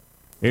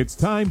It's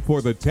time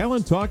for the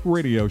Talent Talk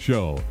Radio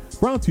Show,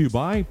 brought to you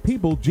by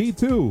People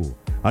G2,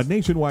 a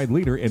nationwide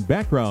leader in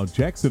background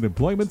checks and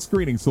employment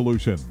screening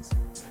solutions.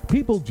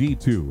 People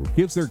G2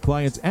 gives their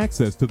clients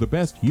access to the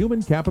best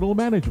human capital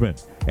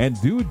management and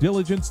due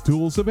diligence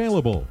tools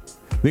available.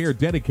 They are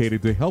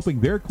dedicated to helping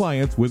their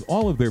clients with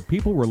all of their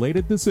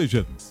people-related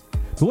decisions.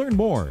 To learn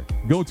more,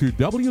 go to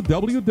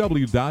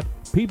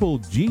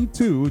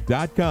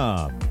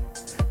www.peopleg2.com.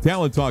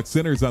 Talent Talk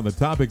centers on the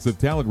topics of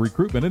talent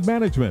recruitment and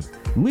management,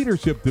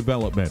 leadership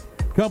development,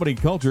 company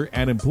culture,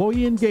 and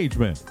employee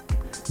engagement.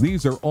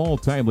 These are all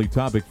timely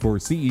topics for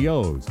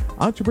CEOs,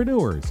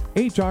 entrepreneurs,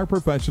 HR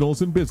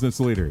professionals, and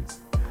business leaders.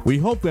 We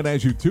hope that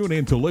as you tune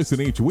in to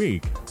listen each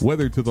week,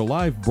 whether to the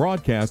live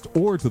broadcast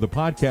or to the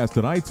podcast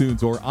on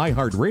iTunes or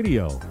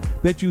iHeartRadio,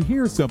 that you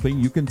hear something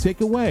you can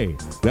take away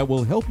that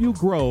will help you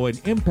grow and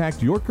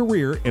impact your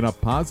career in a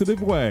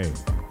positive way.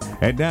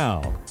 And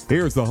now,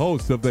 here's the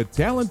host of the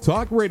Talent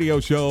Talk Radio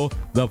Show,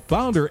 the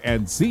founder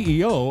and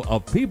CEO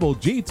of People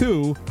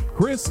G2,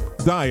 Chris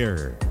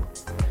Dyer.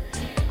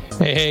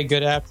 Hey,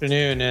 good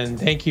afternoon, and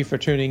thank you for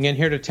tuning in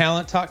here to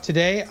Talent Talk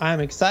today.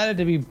 I'm excited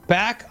to be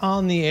back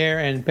on the air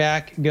and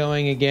back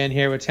going again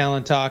here with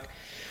Talent Talk.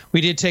 We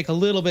did take a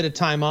little bit of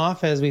time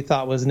off, as we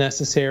thought was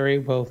necessary,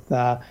 both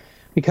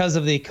because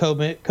of the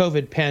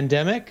COVID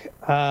pandemic,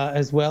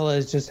 as well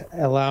as just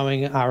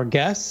allowing our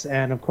guests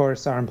and, of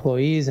course, our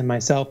employees and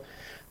myself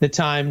the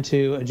time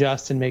to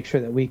adjust and make sure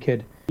that we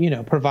could,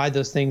 provide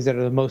those things that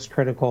are the most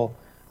critical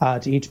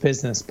to each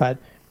business. But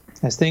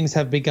as things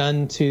have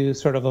begun to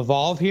sort of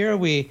evolve here,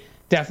 we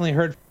definitely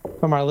heard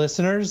from our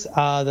listeners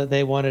that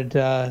they wanted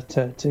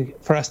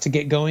for us to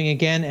get going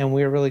again, and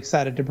we're really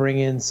excited to bring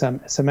in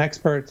some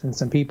experts and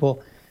some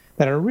people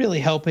that are really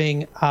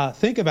helping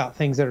think about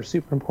things that are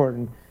super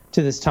important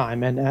to this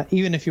time. And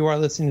even if you are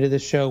listening to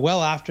this show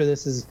well after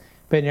this has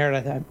been aired,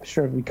 I'm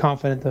sure I'd be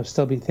confident there'll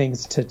still be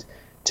things to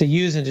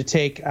use and to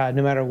take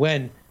no matter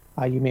when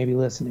you may be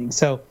listening.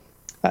 So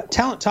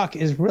Talent Talk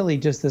is really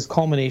just this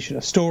culmination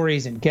of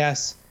stories and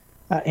guests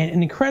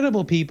and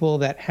incredible people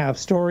that have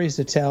stories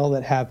to tell,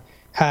 that have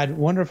had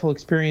wonderful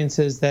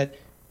experiences, that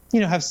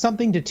have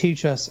something to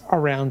teach us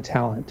around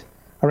talent,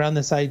 around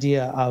this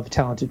idea of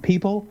talented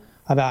people,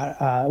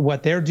 about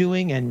what they're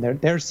doing and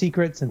their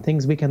secrets and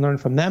things we can learn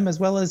from them, as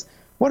well as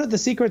what are the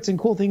secrets and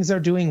cool things they're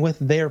doing with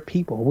their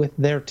people, with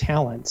their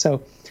talent.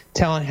 So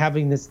talent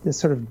having this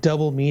sort of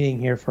double meaning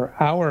here for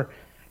our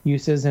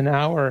uses and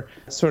our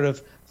sort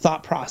of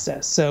thought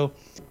process. So,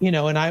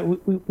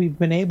 we've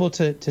been able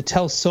to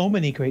tell so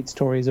many great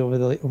stories over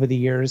the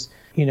years.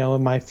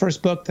 In my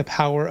first book, The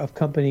Power of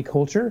Company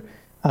Culture,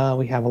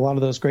 we have a lot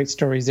of those great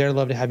stories there. I'd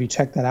love to have you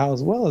check that out,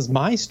 as well as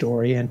my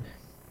story and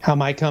how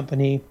my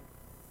company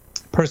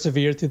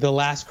persevered through the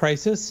last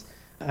crisis.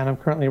 And I'm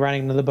currently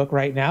writing another book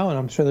right now, and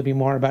I'm sure there'll be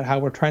more about how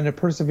we're trying to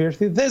persevere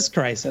through this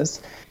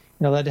crisis.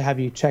 I'd love to have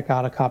you check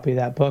out a copy of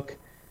that book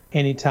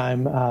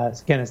anytime.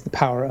 Again, it's The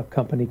Power of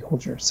Company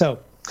Culture. So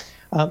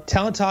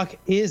Talent Talk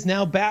is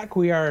now back.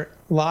 We are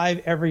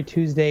live every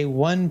Tuesday,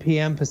 1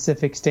 p.m.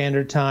 Pacific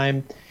Standard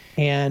Time.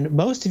 And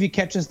most of you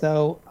catch us,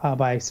 though,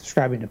 by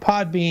subscribing to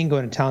Podbean,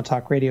 going to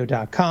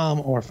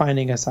talenttalkradio.com, or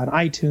finding us on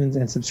iTunes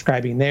and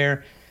subscribing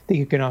there. I think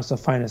you can also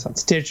find us on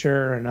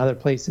Stitcher and other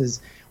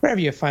places.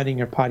 Wherever you're finding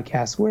your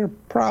podcasts, we're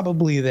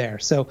probably there.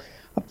 So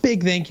a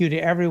big thank you to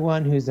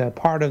everyone who's a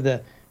part of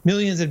the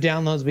millions of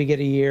downloads we get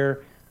a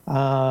year.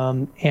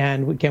 And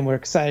again, we're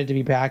excited to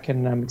be back,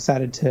 and I'm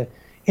excited to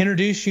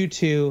introduce you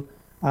to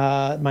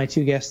my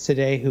two guests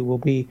today, who will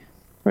be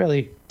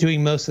really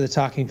doing most of the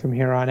talking from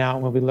here on out,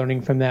 and we'll be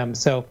learning from them.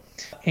 So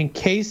in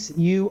case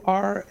you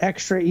are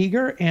extra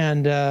eager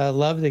and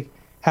love to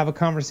have a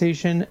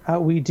conversation,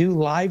 we do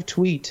live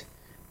tweet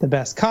the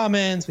best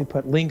comments. We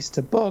put links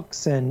to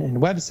books and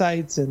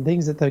websites and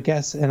things that the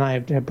guests and I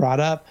have brought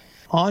up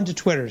onto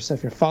Twitter. So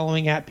if you're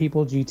following at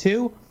PeopleG2,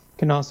 you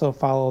can also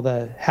follow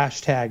the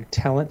hashtag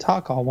Talent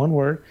Talk, all one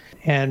word.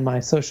 And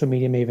my social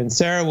media maven,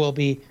 Sarah, will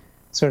be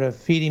sort of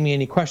feeding me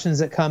any questions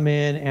that come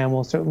in, and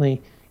we'll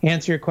certainly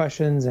answer your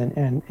questions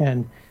and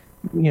kind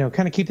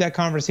of keep that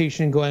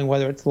conversation going,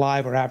 whether it's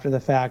live or after the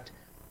fact.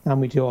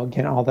 We do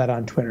all that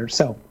on Twitter.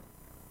 So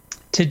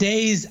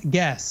today's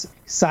guest,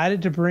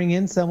 excited to bring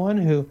in someone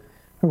who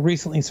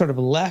recently sort of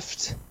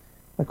left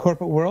the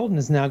corporate world and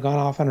has now gone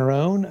off on her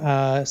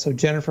own. So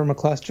Jennifer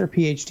McCusker,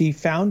 PhD,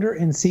 founder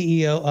and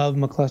CEO of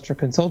McCusker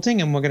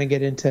Consulting, and we're going to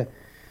get into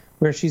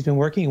where she's been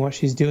working and what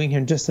she's doing here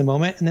in just a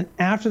moment. And then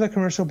after the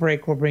commercial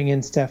break, we'll bring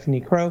in Stephanie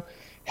Crowe,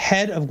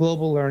 Head of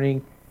Global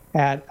Learning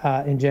at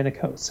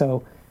Ingenico.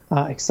 So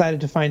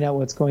excited to find out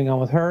what's going on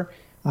with her,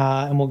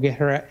 and we'll get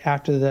her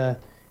after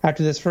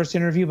this first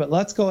interview. But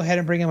let's go ahead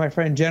and bring in my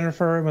friend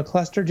Jennifer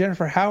McCusker.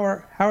 Jennifer,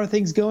 how are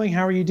things going?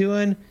 How are you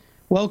doing?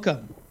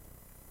 Welcome.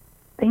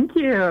 Thank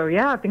you.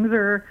 Yeah, things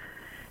are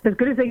as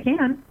good as they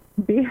can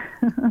be.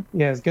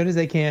 Yeah, as good as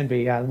they can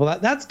be. Well,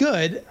 that's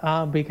good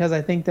because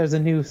I think there's a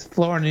new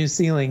floor, a new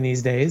ceiling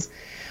these days.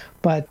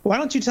 But why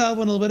don't you tell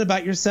everyone a little bit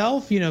about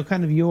yourself,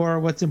 kind of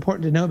what's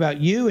important to know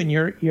about you and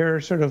your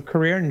sort of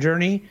career and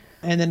journey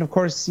And then, of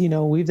course,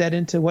 weave that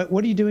into what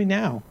are you doing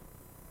now?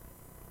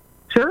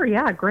 Sure,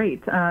 yeah,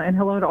 great. And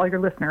hello to all your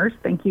listeners.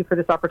 Thank you for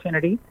this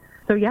opportunity.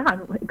 So, yeah,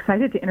 I'm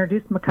excited to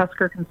introduce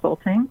McCusker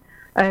Consulting.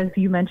 As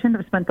you mentioned,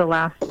 I've spent the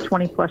last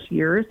 20-plus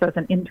years as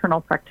an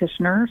internal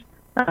practitioner,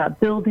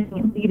 building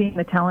and leading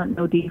the talent and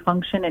OD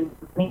function in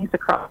companies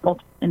across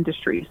multiple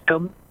industries.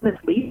 So this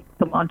lead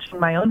to launching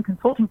my own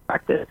consulting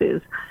practice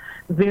is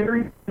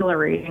very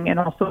exhilarating and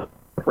also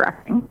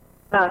nerve-wracking.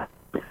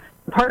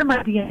 Part of my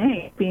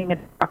DNA being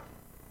a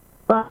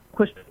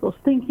push people's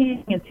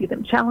thinking and see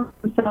them challenge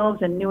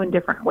themselves in new and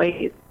different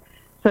ways.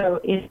 So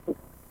in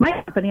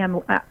my company,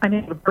 I'm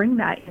able to bring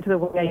that into the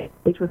way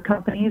I engage with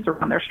companies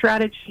around their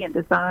strategy and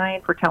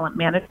design for talent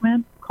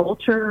management,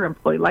 culture,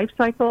 employee life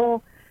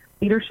cycle,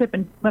 leadership,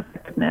 and team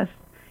effectiveness.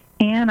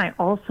 And I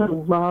also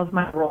love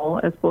my role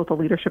as both a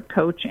leadership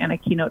coach and a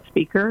keynote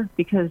speaker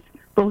because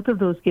both of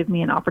those give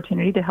me an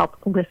opportunity to help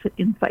elicit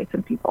insights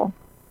in people.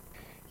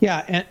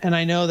 Yeah, and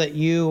I know that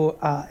you,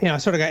 I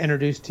sort of got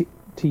introduced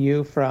to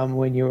you from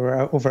when you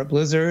were over at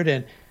Blizzard,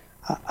 and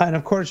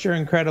of course your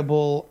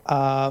incredible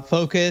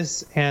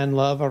focus and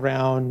love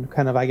around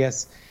kind of, I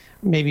guess,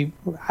 maybe,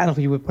 I don't know if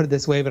you would put it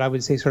this way, but I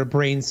would say sort of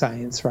brain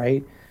science,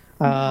 right?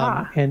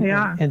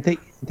 And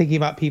thinking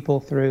about people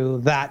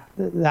through that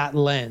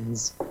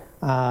lens.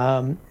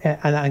 And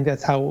I think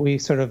that's how we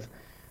sort of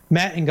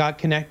met and got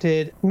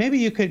connected. Maybe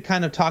you could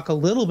kind of talk a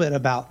little bit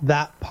about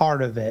that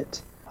part of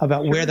it,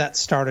 about where that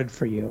started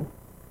for you.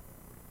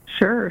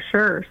 Sure.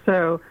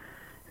 So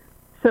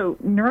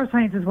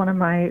neuroscience is one of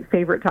my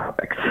favorite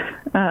topics.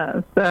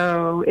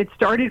 So it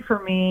started for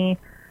me,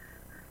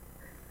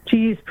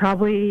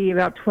 probably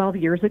about 12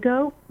 years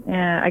ago.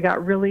 And I got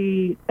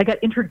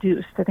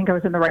introduced. I think I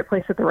was in the right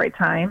place at the right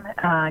time.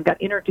 I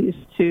got introduced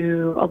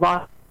to a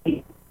lot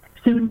of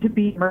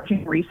soon-to-be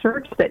emerging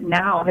research that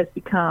now has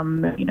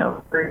become,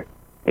 a very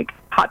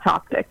hot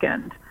topic,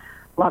 and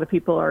a lot of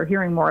people are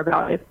hearing more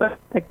about it. But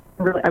I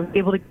was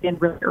able to get in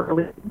really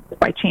early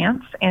by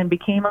chance and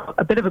became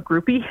a bit of a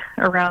groupie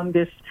around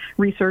this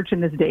research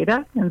and this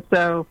data. And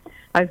so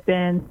I've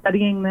been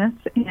studying this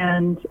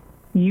and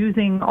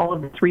using all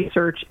of this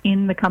research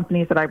in the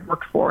companies that I've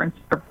worked for, and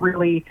sort of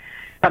really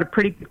got a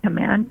pretty good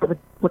command for the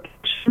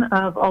application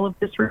of all of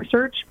this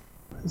research.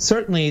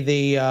 Certainly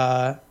the,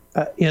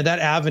 that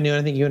avenue,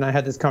 I think you and I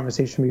had this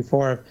conversation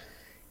before,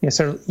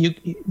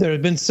 there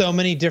have been so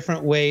many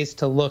different ways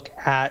to look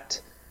at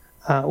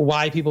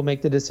why people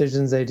make the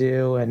decisions they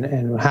do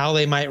and how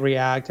they might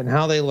react and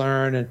how they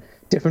learn and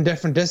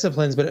different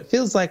disciplines. But it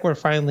feels like we're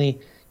finally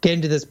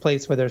getting to this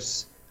place where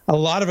there's a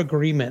lot of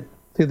agreement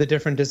through the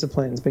different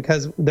disciplines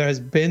because there has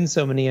been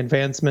so many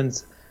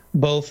advancements,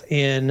 both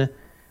in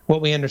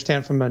what we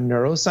understand from a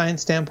neuroscience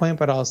standpoint,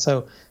 but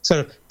also sort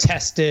of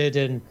tested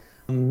and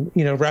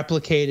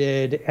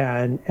replicated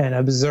and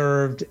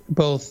observed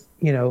both,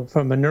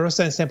 from a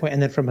neuroscience standpoint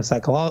and then from a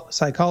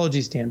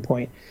psychology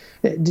standpoint.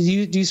 Do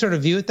you sort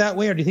of view it that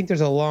way, or do you think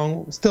there's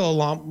still a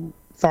long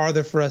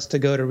farther for us to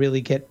go to really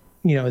get,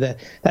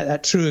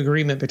 that true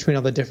agreement between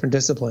all the different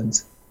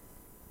disciplines?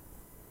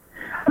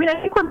 I mean,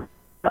 I think we're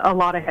a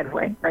lot of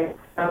headway, right?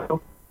 So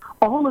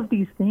all of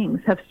these things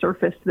have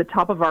surfaced to the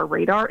top of our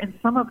radar, and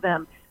some of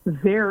them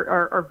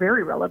are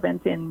very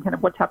relevant in kind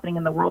of what's happening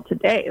in the world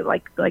today,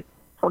 like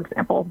for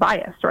example,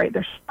 bias, right?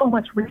 There's so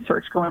much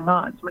research going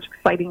on, so much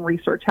exciting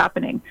research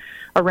happening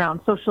around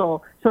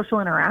social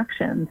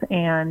interactions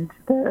and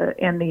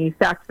the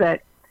fact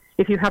that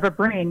if you have a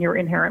brain, you're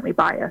inherently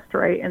biased,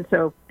 right? And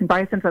so,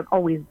 bias isn't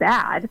always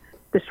bad.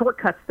 The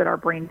shortcuts that our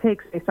brain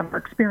takes based on our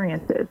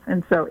experiences.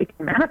 And so it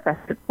can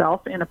manifest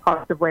itself in a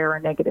positive way or a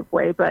negative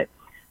way, but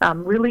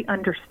really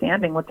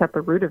understanding what's at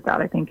the root of that,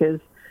 I think, is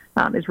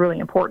really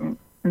important.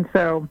 And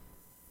so,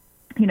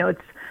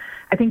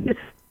 I think it's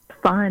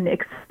fun,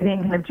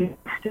 exciting kind of juicy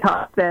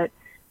stuff that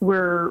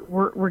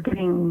we're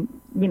getting,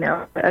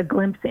 a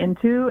glimpse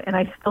into. And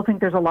I still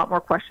think there's a lot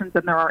more questions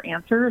than there are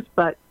answers,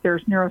 but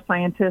there's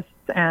neuroscientists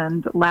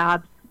and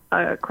labs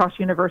across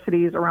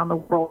universities around the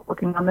world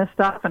working on this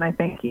stuff. And I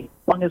think as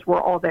long as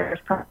we're all there as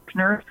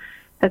practitioners,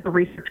 as the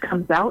research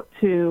comes out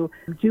to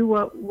do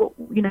what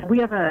we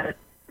have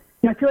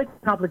I feel like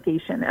it's an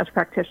obligation as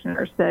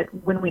practitioners that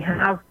when we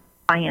have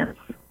science,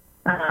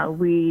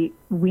 we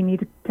need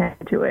to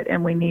tend to it,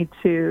 and we need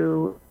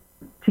to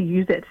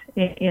use it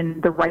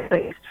in the right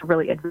ways to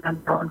really advance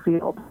our own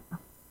field.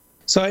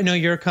 So I know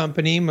your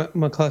company,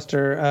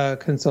 McCusker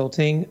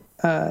Consulting,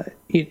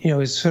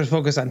 is sort of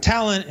focused on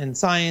talent and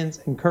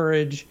science and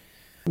courage.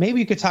 Maybe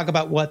you could talk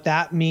about what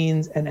that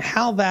means and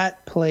how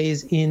that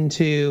plays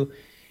into,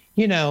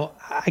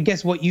 I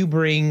guess what you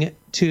bring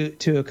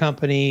to a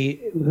company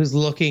who's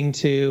looking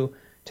to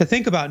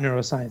think about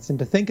neuroscience and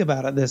to think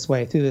about it this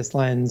way through this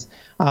lens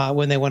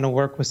when they want to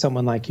work with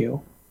someone like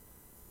you.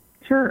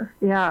 Sure.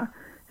 Yeah.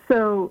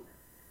 So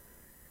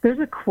there's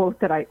a quote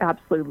that I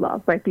absolutely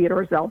love by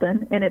Theodore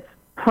Zeldin, and it's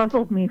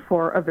puzzled me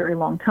for a very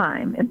long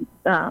time.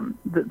 And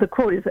the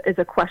quote is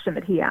a question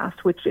that he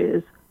asked, which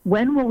is,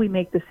 when will we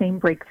make the same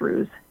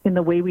breakthroughs in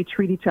the way we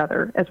treat each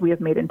other as we have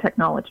made in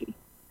technology?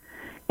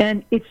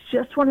 And it's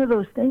just one of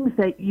those things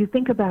that you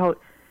think about.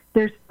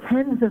 There's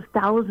tens of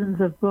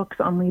thousands of books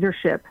on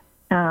leadership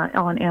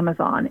on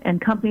Amazon, and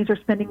companies are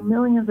spending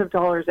millions of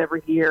dollars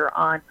every year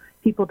on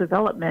people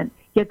development,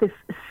 yet this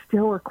is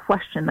still a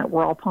question that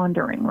we're all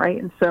pondering,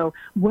 right? And so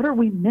what are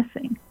we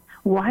missing?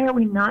 Why are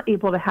we not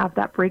able to have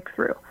that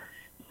breakthrough?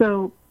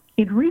 So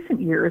in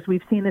recent years,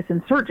 we've seen this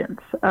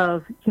insurgence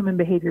of human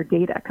behavior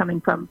data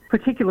coming from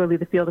particularly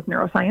the field of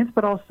neuroscience,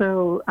 but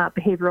also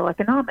behavioral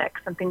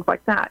economics and things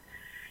like that.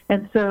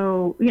 And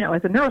so,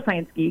 as a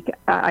neuroscience geek,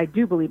 I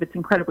do believe it's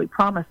incredibly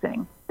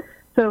promising.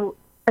 So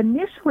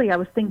initially, I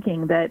was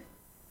thinking that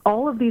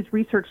all of these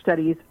research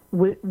studies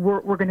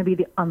were going to be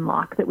the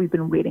unlock that we've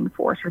been waiting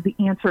for, sort of the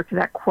answer to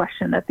that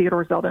question that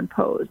Theodore Zeldin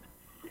posed.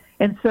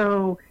 And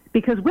so,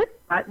 because with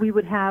that, we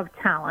would have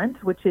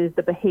talent, which is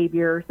the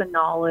behaviors, the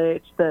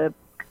knowledge, the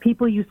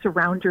people you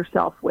surround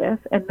yourself with,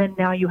 and then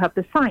now you have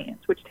the science,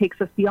 which takes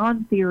us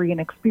beyond theory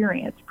and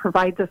experience,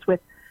 provides us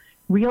with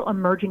real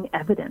emerging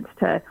evidence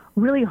to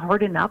really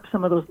harden up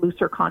some of those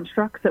looser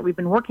constructs that we've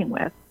been working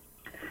with.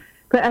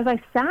 But as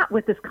I sat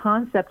with this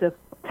concept of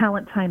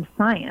talent times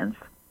science,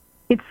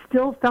 it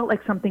still felt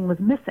like something was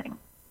missing.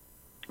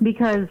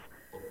 Because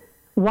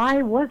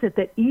why was it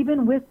that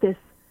even with this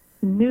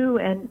new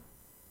and,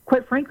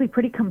 quite frankly,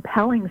 pretty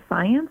compelling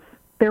science,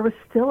 there was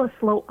still a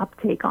slow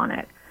uptake on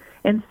it?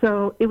 And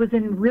so it was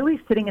in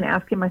really sitting and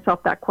asking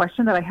myself that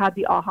question that I had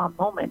the aha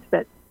moment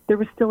that there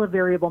was still a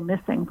variable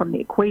missing from the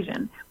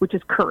equation, which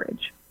is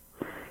courage.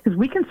 Because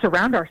we can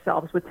surround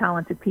ourselves with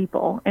talented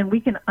people and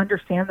we can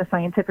understand the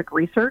scientific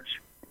research,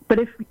 but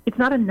if it's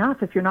not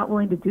enough if you're not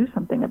willing to do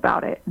something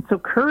about it. And so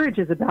courage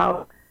is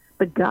about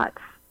the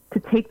guts to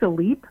take the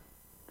leap,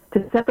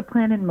 to set the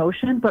plan in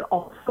motion, but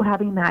also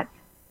having that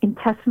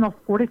intestinal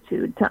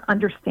fortitude to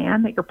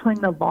understand that you're playing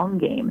the long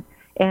game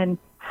and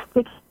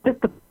stick with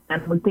the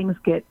plan when things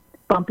get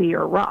bumpy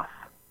or rough.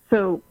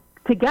 So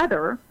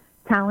together,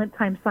 talent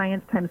times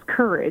science times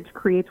courage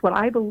creates what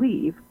I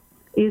believe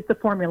is the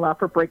formula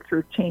for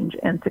breakthrough change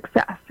and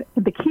success.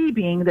 And the key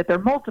being that they're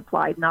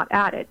multiplied, not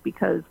added,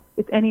 because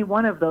if any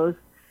one of those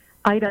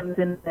items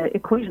in the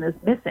equation is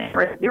missing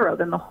or at zero,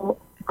 then the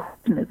whole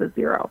equation is a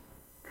zero.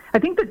 I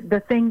think that the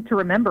thing to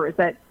remember is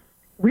that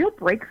real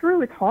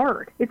breakthrough is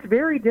hard. It's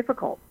very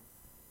difficult.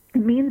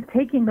 It means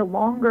taking the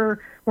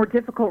longer, more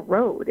difficult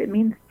road. It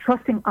means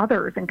trusting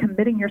others and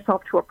committing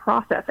yourself to a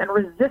process and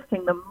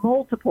resisting the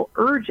multiple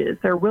urges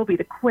there will be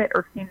to quit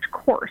or change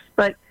course.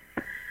 But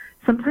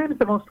sometimes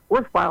the most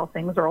worthwhile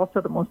things are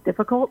also the most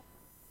difficult.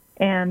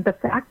 And the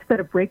fact that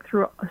a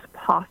breakthrough is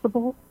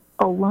possible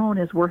alone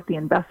is worth the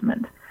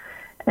investment.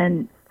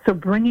 And so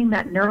bringing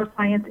that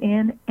neuroscience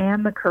in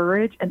and the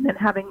courage and then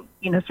having,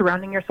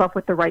 surrounding yourself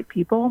with the right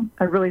people,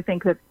 I really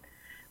think that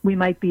we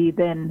might be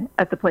then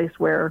at the place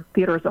where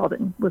Theodore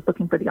Zeldin was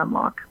looking for the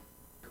unlock.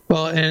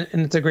 Well, and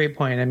it's a great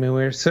point. I mean,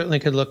 we certainly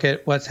could look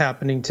at what's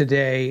happening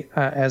today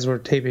as we're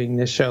taping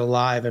this show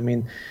live. I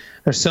mean,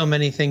 there's so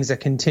many things that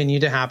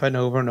continue to happen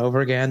over and over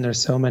again. There's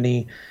so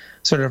many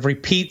sort of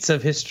repeats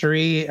of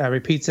history,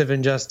 repeats of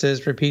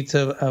injustice, repeats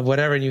of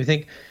whatever. And you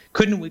think,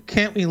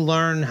 can't we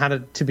learn how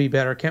to be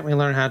better? Can't we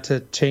learn how to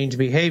change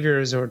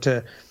behaviors or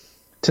to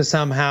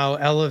somehow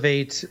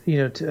elevate,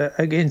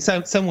 in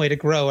some way to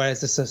grow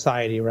as a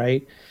society,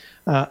 right?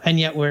 And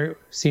yet we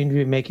seem to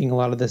be making a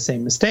lot of the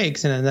same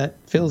mistakes, and that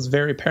feels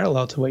very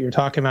parallel to what you're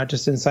talking about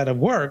just inside of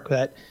work.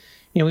 That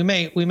we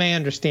may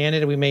understand it,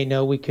 and we may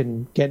know we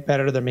can get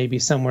better. There may be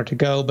somewhere to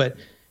go, but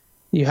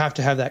you have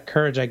to have that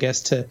courage, I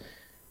guess, to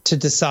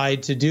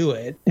decide to do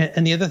it.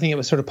 And the other thing that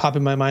was sort of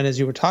popping in my mind as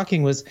you were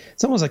talking was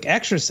it's almost like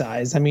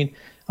exercise. I mean,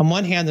 on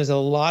one hand, there's a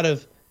lot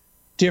of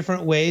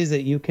different ways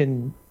that you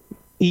can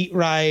eat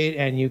right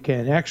and you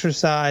can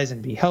exercise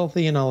and be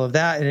healthy and all of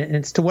that. And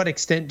it's to what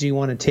extent do you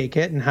want to take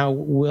it, and how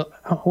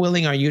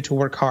willing are you to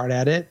work hard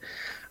at it?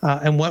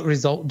 And what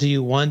result do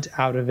you want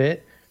out of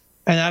it?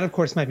 And that, of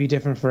course, might be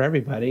different for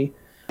everybody.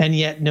 And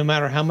yet, no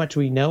matter how much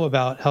we know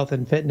about health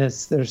and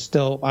fitness, there's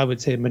still, I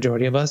would say, a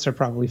majority of us are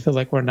probably feel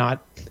like we're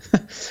not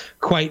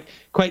quite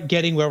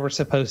getting where we're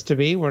supposed to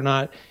be. We're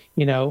not,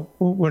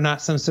 we're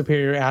not some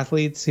superior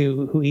athletes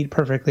who eat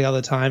perfectly all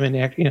the time.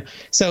 And,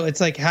 so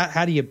it's like,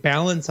 how do you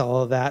balance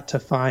all of that to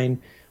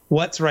find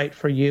what's right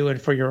for you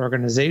and for your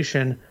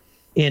organization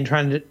in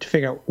trying to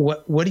figure out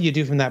what do you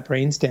do from that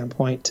brain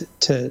standpoint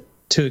to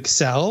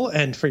excel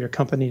and for your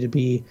company to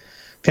be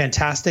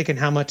fantastic, and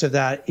how much of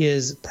that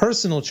is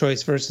personal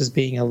choice versus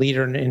being a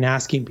leader and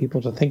asking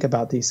people to think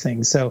about these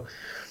things. So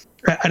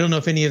I don't know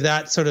if any of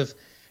that sort of,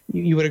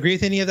 you would agree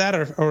with any of that,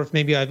 or if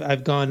maybe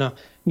I've gone, a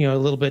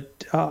little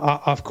bit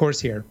off course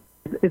here.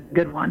 It's a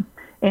good one.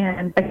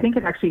 And I think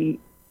it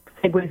actually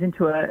segues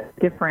into a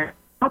different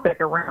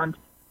topic around,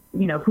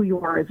 who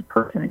you are as a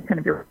person and kind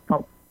of your,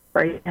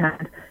 right?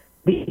 And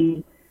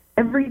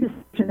every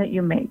decision that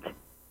you make,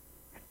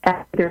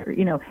 either,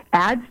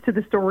 adds to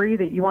the story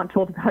that you want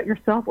told about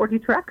yourself or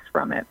detracts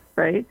from it,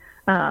 right?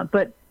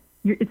 But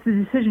it's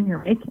the decision you're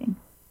making.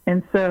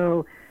 And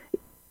so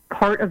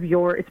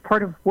it's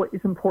part of what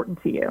is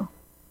important to you.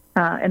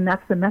 And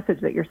that's the message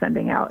that you're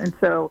sending out. And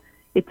so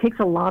it takes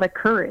a lot of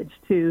courage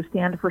to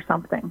stand for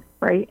something,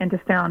 right? And to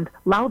stand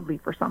loudly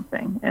for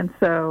something. And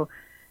so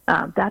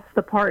that's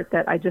the part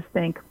that I just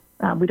think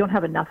we don't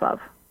have enough of.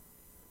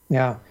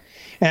 Yeah.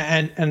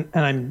 And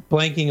I'm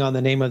blanking on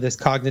the name of this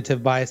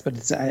cognitive bias,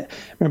 but I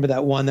remember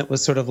that one that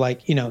was sort of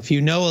like, if you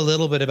know a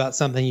little bit about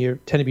something, you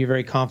tend to be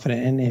very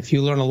confident. And if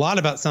you learn a lot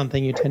about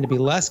something, you tend to be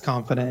less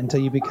confident until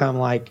you become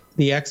like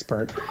the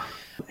expert.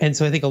 And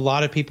so I think a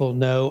lot of people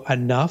know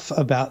enough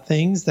about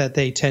things that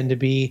they tend to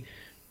be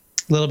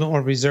a little bit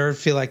more reserved,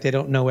 feel like they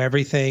don't know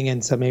everything.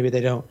 And so maybe they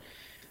don't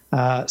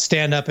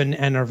stand up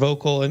and are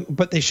vocal,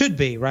 but they should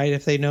be, right?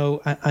 If they know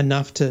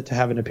enough to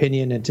have an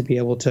opinion and to be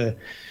able to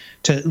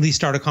at least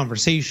start a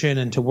conversation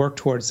and to work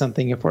towards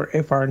something.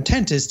 If our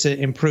intent is to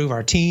improve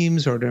our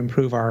teams or to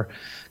improve our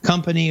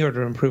company or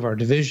to improve our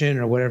division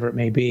or whatever it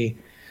may be,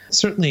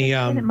 certainly.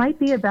 And it might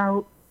be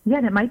about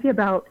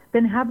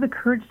then have the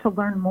courage to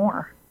learn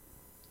more.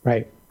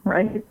 Right.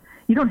 Right.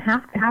 You don't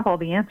have to have all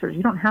the answers.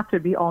 You don't have to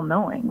be all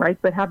knowing, right?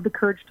 But have the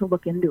courage to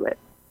look into it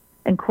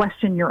and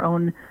question your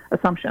own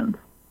assumptions.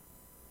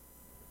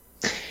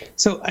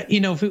 So,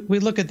 if we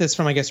look at this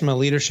from a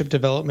leadership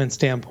development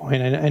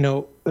standpoint, I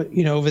know,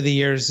 over the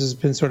years there's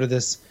been sort of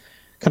this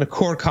kind of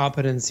core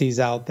competencies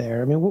out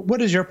there. I mean,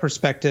 what is your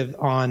perspective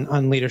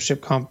on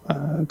leadership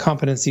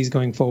competencies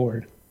going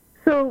forward?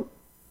 So,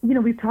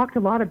 we've talked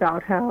a lot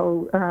about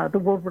how the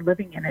world we're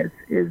living in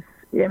is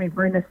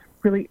we're in this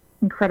really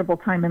incredible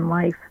time in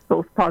life,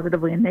 both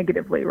positively and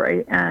negatively,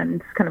 right?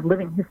 And kind of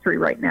living history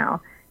right now.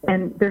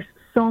 And there's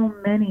so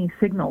many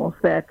signals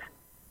that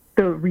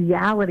the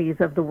realities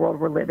of the world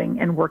we're living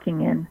and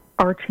working in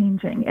are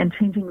changing and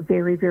changing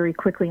very, very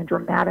quickly and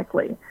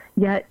dramatically.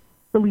 Yet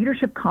the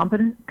leadership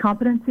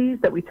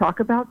competencies that we talk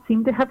about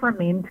seem to have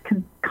remained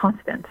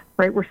constant,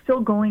 right? We're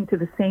still going to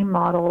the same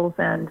models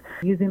and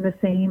using the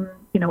same,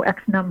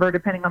 X number,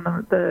 depending on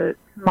the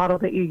model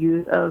that you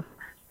use, of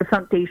the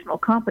foundational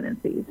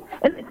competencies.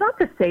 And it's not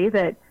to say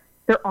that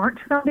there aren't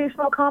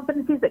foundational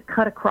competencies that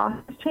cut across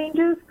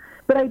changes,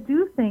 but I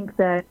do think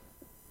that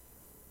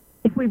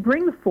if we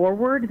bring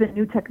forward the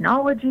new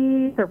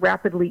technology, the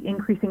rapidly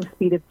increasing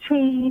speed of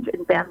change,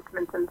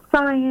 advancements in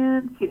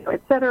science,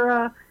 et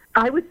cetera,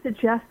 I would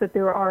suggest that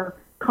there are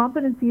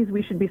competencies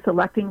we should be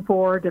selecting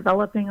for,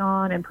 developing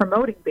on, and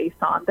promoting based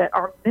on that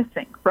are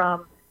missing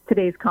from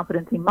today's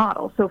competency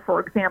model. So, for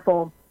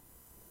example,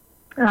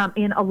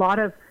 in a lot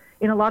of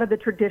the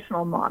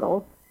traditional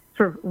models,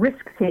 sort of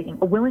risk-taking,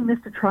 a willingness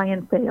to try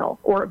and fail,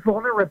 or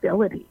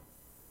vulnerability,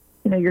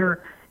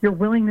 your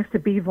willingness to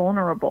be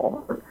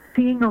vulnerable,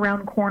 seeing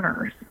around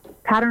corners,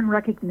 pattern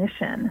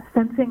recognition,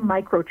 sensing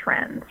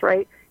microtrends,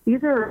 right?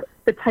 These are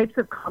the types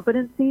of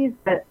competencies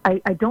that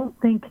I don't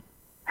think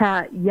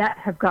yet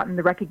have gotten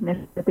the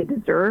recognition that they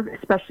deserve,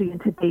 especially in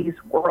today's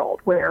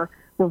world where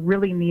we're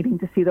really needing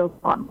to see those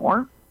a lot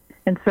more.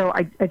 And so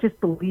I just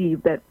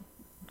believe that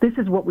this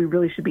is what we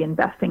really should be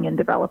investing in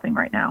developing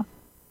right now.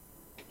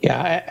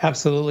 Yeah,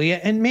 absolutely.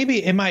 And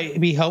maybe it might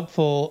be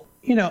helpful,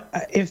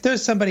 if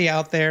there's somebody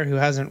out there who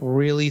hasn't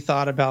really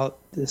thought about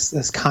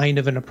this kind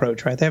of an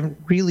approach, right? They haven't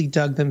really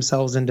dug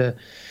themselves into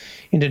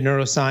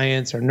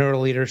neuroscience or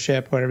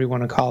neuroleadership, whatever you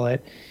want to call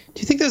it.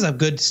 Do you think there's a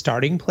good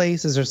starting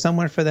place? Is there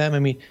somewhere for them? I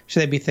mean,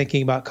 should they be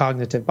thinking about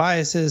cognitive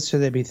biases?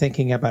 Should they be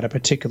thinking about a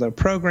particular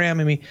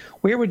program? I mean,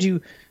 where would you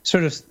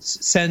sort of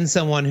send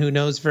someone who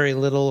knows very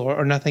little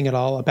or nothing at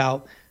all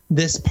about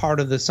this part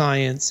of the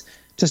science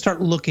to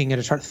start looking at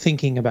or start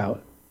thinking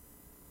about?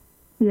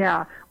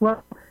 Yeah,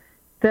 well,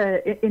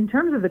 in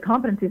terms of the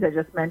competencies I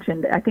just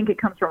mentioned, I think it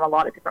comes from a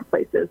lot of different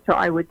places. So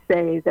I would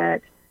say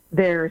that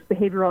there's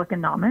behavioral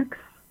economics.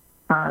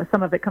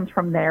 Some of it comes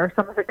from there.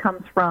 Some of it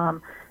comes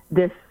from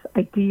this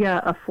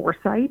idea of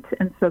foresight.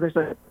 And so there's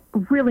a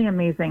really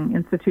amazing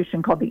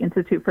institution called the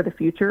Institute for the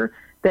Future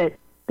that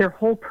their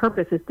whole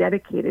purpose is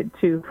dedicated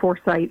to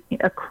foresight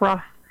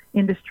across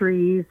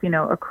industries,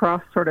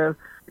 across sort of,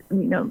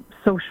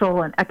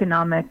 social and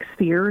economic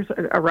spheres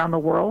around the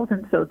world.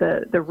 And so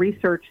the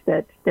research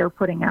that they're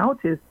putting out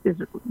is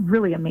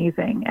really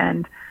amazing.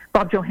 And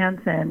Bob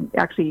Johansen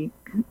actually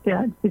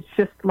it's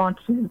just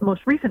launched his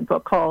most recent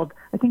book called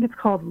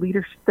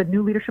Leadership, The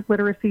New Leadership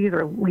Literacies,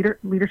 or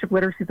Leadership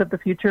Literacies of the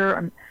Future.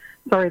 I'm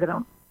sorry that I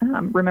don't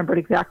remember it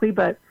exactly,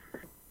 but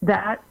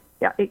that,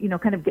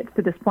 kind of gets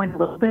to this point a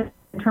little bit.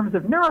 In terms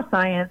of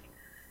neuroscience,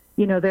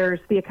 there's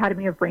the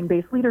Academy of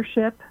Brain-Based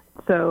Leadership.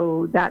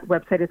 So that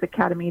website is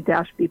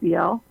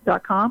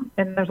academy-bbl.com.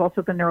 And there's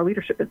also the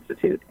Neuroleadership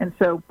Institute. And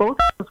so both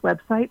of those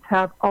websites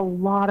have a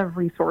lot of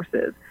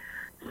resources,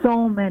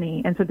 so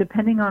many. And so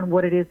depending on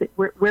what it is,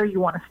 where you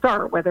want to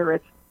start, whether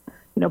it's,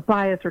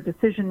 bias or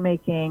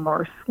decision-making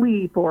or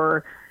sleep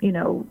or,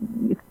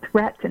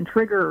 threats and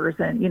triggers,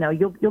 and,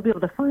 you'll be able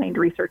to find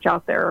research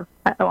out there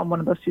on one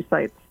of those two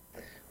sites.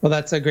 Well,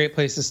 that's a great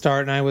place to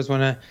start. And I always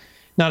want to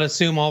not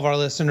assume all of our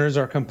listeners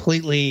are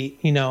completely,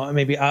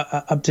 maybe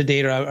up to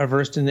date or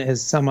versed in it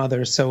as some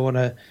others. So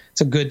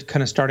it's a good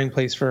kind of starting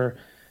place for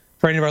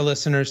any of our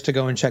listeners to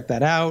go and check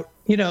that out.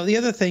 The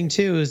other thing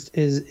too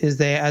is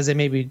they, as they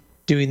may be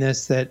doing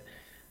this, that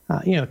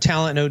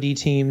talent and OD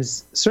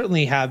teams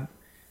certainly have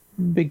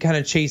been kind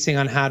of chasing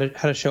on how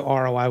to show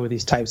ROI with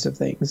these types of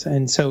things.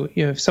 And so,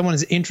 if someone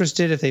is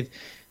interested, if they've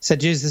said,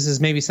 geez, this is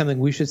maybe something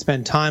we should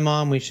spend time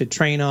on, we should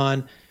train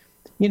on,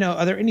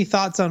 are there any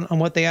thoughts on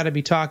what they ought to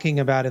be talking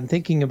about and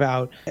thinking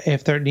about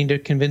if they need to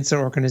convince their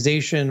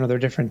organization or their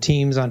different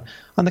teams on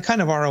the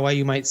kind of ROI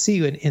you might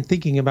see in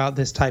thinking about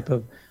this type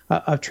of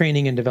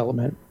training and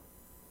development?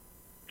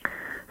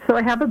 So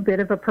I have a bit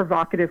of a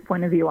provocative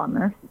point of view on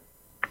this.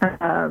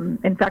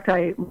 In fact,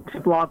 I wrote a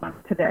blog on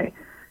it today.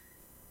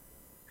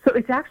 So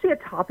it's actually a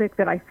topic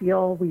that I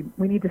feel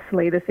we need to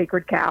slay the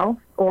sacred cow,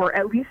 or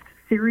at least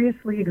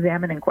seriously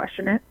examine and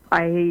question it.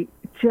 I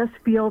just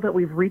feel that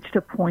we've reached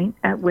a point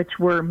at which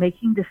we're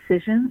making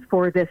decisions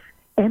for this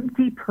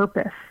empty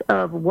purpose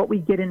of what we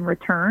get in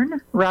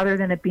return rather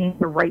than it being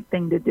the right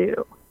thing to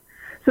do.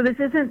 So this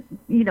isn't,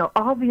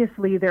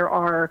 obviously there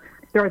are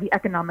the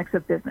economics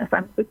of business.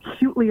 I'm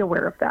acutely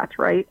aware of that,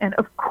 right? And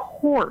of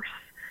course,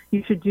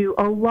 you should do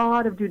a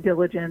lot of due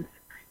diligence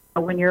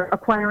when you're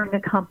acquiring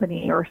a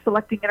company or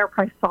selecting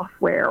enterprise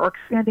software or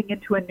expanding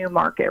into a new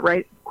market,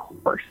 right?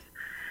 Of course.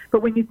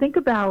 But when you think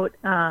about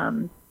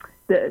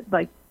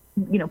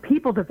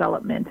people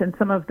development and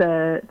some of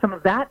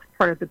that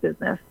part of the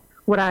business,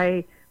 what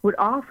I would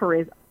offer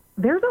is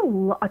there's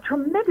a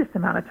tremendous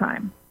amount of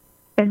time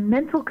and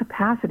mental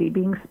capacity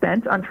being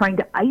spent on trying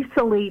to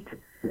isolate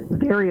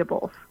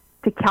variables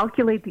to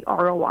calculate the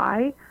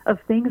ROI of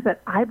things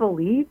that I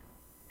believe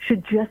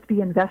should just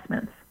be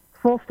investments,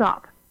 full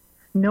stop.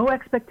 No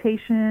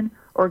expectation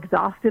or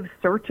exhaustive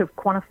search of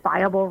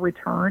quantifiable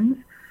returns.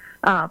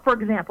 For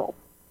example,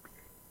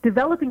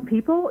 developing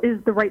people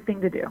is the right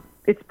thing to do.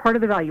 It's part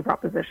of the value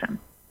proposition,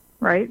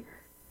 right?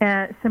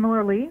 And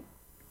similarly,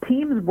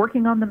 teams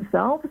working on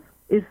themselves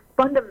is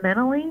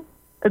fundamentally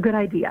a good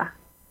idea,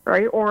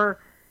 right? Or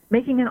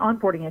making an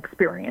onboarding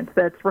experience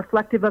that's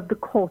reflective of the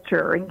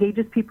culture,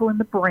 engages people in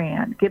the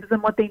brand, gives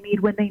them what they need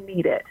when they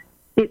need it.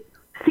 It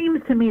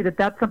seems to me that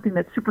that's something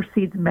that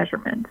supersedes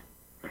measurement.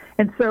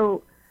 And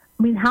so,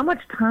 how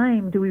much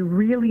time do we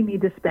really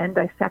need to spend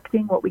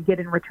dissecting what we get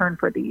in return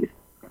for these?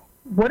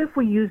 What if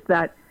we used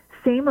that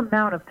same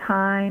amount of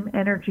time,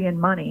 energy,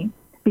 and money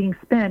being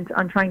spent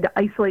on trying to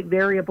isolate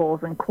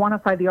variables and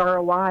quantify the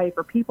ROI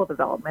for people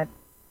development,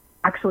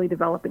 actually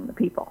developing the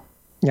people?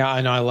 Yeah,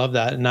 I know. I love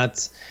that. And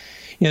that's,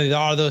 there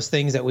are those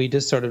things that we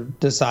just sort of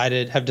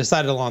have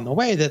decided along the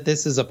way that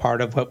this is a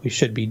part of what we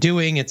should be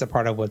doing. It's a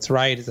part of what's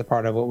right. It's a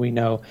part of what we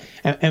know.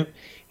 And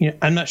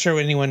I'm not sure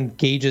anyone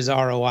gauges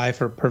ROI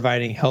for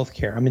providing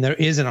healthcare. There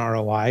is an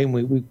ROI and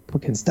we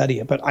can study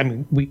it, but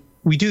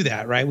we do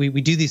that, right? We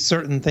do these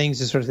certain things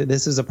to sort of say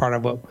this is a part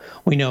of what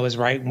we know is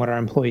right and what our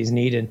employees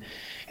need.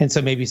 And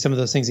so maybe some of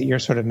those things that you're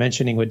sort of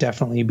mentioning would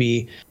definitely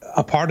be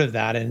a part of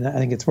that. And I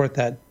think it's worth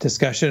that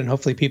discussion. And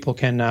hopefully people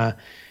can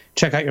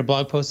check out your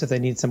blog post if they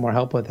need some more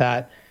help with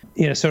that.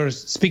 Sort of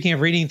speaking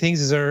of reading things,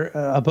 is there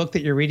a book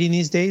that you're reading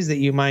these days that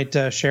you might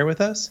share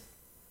with us?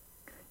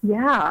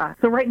 Yeah.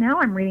 So right now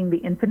I'm reading The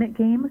Infinite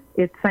Game.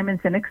 It's Simon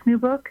Sinek's new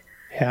book.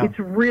 Yeah. It's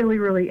really,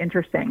 really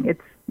interesting.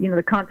 It's,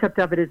 the concept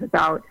of it is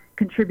about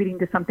contributing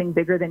to something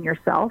bigger than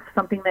yourself,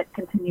 something that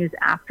continues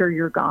after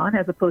you're gone,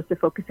 as opposed to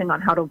focusing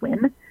on how to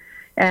win.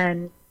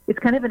 And it's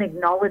kind of an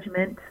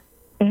acknowledgement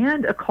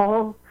and a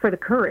call for the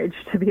courage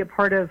to be a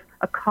part of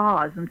a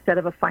cause instead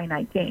of a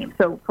finite game.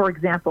 So, for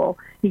example,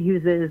 he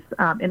uses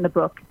in the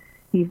book,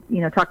 he's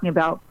talking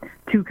about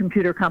two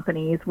computer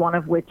companies, one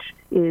of which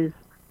is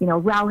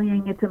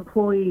rallying its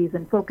employees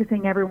and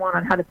focusing everyone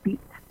on how to beat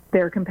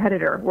their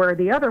competitor, where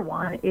the other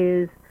one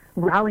is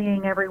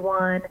rallying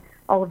everyone,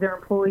 all of their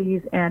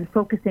employees, and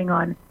focusing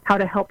on how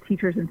to help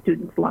teachers and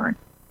students learn.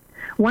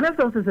 One of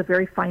those is a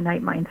very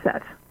finite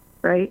mindset,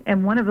 right?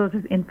 And one of those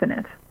is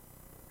infinite.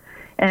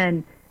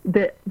 And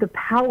the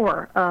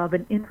power of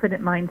an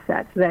infinite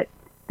mindset that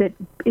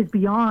is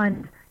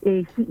beyond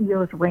a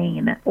CEO's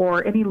reign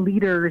or any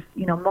leader's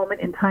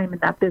moment in time in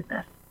that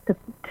business, to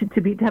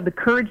have the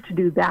courage to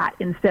do that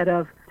instead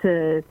of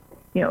to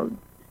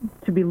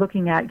be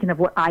looking at kind of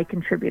what I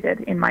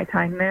contributed in my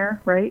time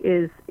there, right,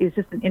 is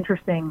just an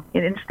interesting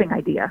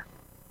idea.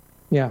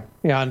 Yeah,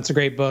 and it's a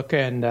great book,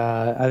 and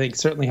I think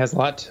certainly has a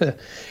lot to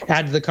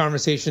add to the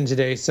conversation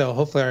today. So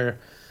hopefully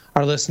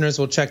our listeners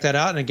will check that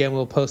out, and again,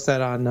 we'll post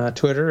that on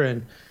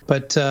Twitter.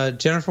 But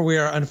Jennifer, we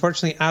are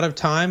unfortunately out of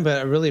time, but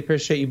I really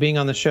appreciate you being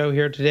on the show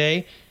here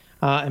today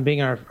and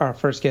being our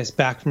first guest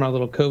back from our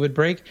little COVID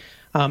break.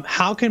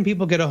 How can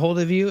people get a hold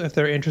of you if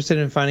they're interested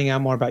in finding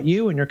out more about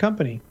you and your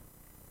company?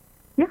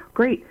 Yeah,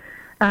 great.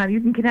 You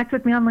can connect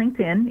with me on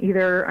LinkedIn,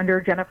 either under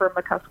Jennifer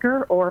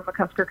McCusker or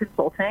McCusker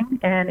Consulting.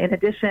 And in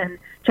addition,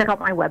 check out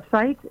my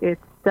website.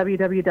 It's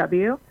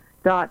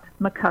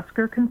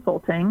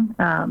www.mccuskerconsulting,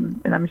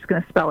 and I'm just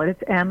going to spell it.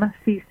 It's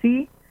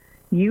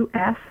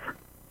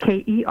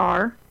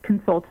MCCUSKER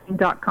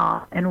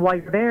consulting.com. And while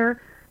you're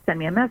there, send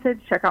me a message,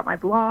 check out my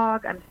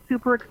blog. I'm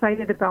super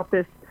excited about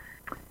this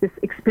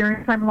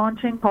experience I'm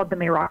launching called the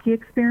Meraki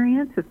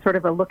Experience. It's sort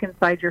of a look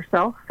inside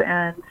yourself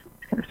and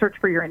kind of search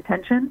for your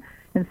intention.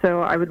 And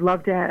so I would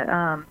love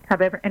to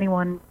have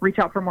anyone reach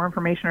out for more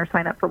information or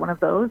sign up for one of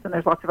those. And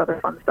there's lots of other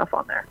fun stuff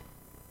on there.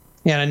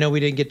 Yeah, and I know we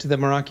didn't get to the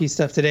Meraki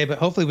stuff today, but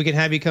hopefully we can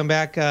have you come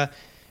back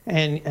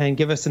and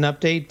give us an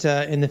update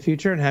in the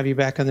future and have you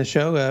back on the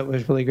show. It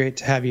was really great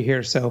to have you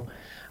here. So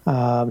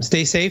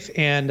stay safe,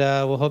 and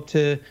we'll hope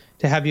to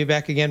have you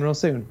back again real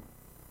soon.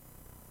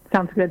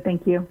 Sounds good.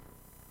 Thank you. All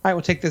right,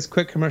 we'll take this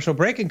quick commercial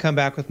break and come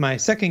back with my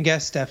second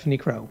guest, Stephanie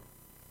Crowe.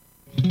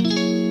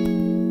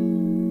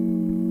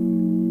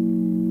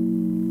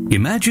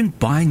 Imagine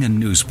buying a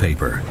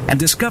newspaper and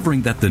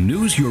discovering that the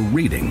news you're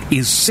reading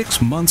is 6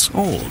 months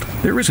old.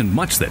 There isn't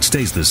much that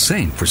stays the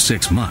same for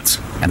 6 months,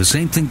 and the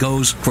same thing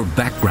goes for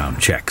background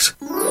checks.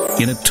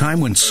 In a time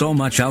when so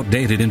much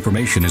outdated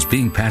information is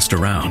being passed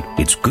around,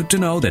 it's good to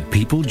know that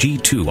People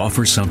G2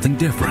 offers something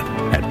different.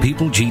 At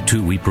People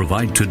G2, we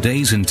provide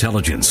today's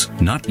intelligence,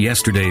 not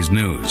yesterday's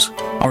news.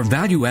 Our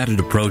value-added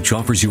approach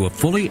offers you a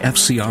fully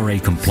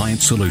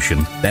FCRA-compliant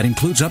solution that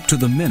includes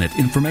up-to-the-minute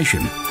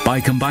information.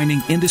 By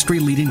combining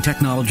industry-leading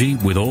technology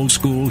with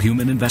old-school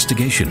human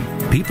investigation,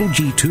 People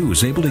G2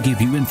 is able to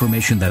give you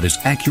information that is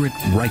accurate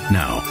right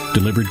now,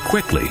 delivered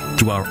quickly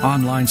through our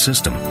online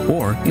system,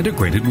 or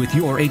integrated with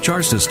your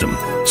HR system.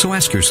 So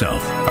ask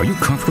yourself, are you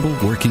comfortable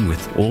working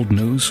with old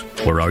news,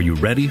 or are you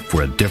ready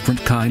for a different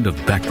kind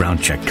of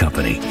background check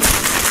company?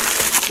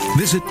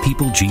 Visit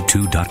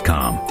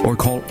peopleg2.com or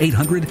call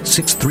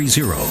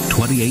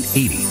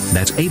 800-630-2880.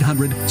 That's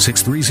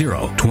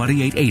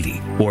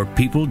 800-630-2880 or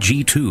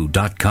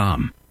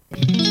peopleg2.com.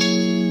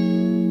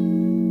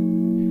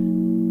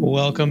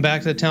 Welcome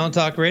back to the Talent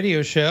Talk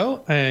Radio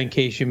Show. In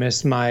case you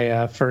missed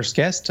my first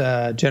guest,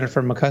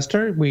 Jennifer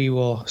McCusker, we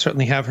will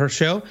certainly have her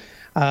show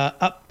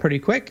up pretty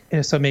quick.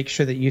 So make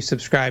sure that you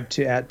subscribe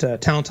to at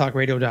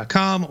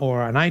talenttalkradio.com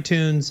or on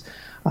iTunes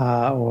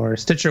or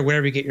Stitcher,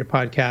 wherever you get your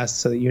podcasts,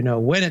 so that you know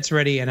when it's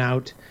ready and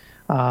out.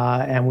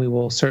 And we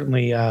will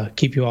certainly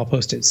keep you all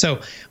posted.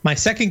 So my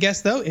second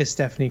guest, though, is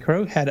Stephanie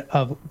Crowe, head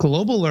of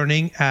global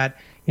learning at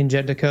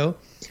Ingenico.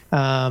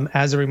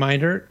 As a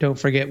reminder, don't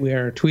forget we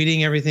are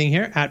tweeting everything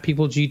here at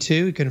PeopleG2.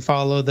 You can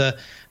follow the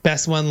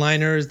best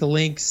one-liners, the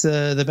links,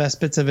 the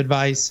best bits of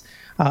advice,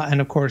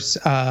 and of course,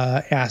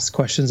 ask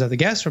questions of the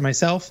guests or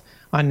myself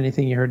on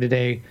anything you heard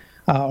today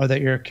or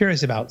that you're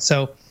curious about.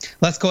 So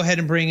let's go ahead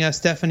and bring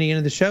Stephanie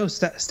into the show.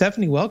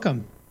 Stephanie,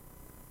 welcome.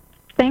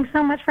 Thanks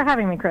so much for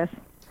having me, Chris.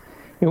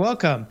 You're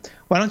welcome.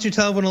 Why don't you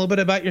tell everyone a little bit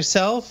about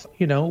yourself,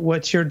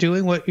 what you're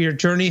doing, what your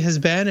journey has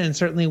been, and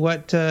certainly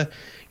what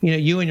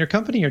you and your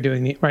company are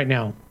doing right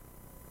now.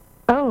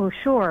 Oh,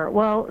 sure.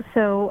 Well,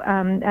 so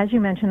as you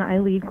mentioned, I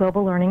lead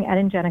global learning at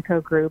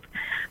Ingenico Group.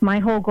 My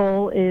whole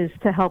goal is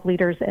to help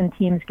leaders and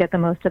teams get the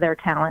most of their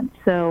talent.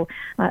 So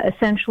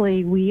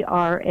essentially, we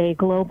are a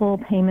global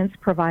payments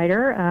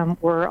provider.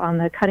 We're on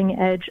the cutting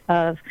edge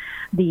of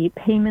the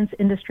payments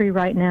industry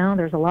right now.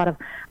 There's a lot of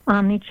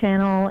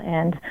omni-channel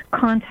and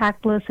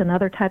contactless and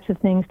other types of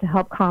things to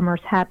help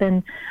commerce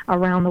happen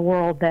around the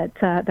world that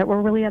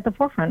we're really at the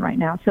forefront right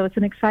now. So it's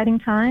an exciting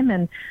time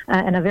and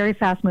a very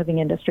fast-moving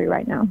industry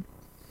right now.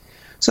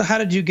 So how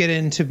did you get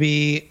into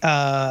be,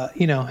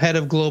 head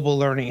of global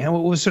learning? And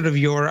what was sort of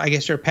your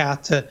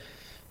path to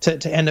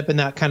end up in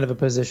that kind of a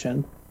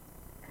position?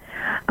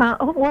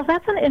 Well,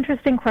 that's an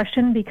interesting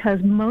question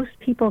because most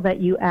people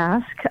that you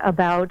ask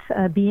about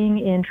being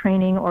in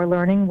training or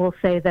learning will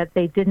say that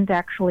they didn't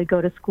actually go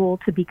to school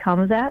to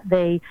become that.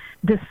 They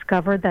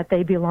discovered that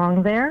they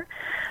belong there.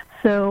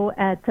 So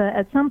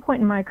at some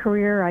point in my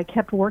career, I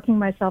kept working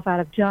myself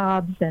out of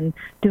jobs and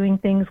doing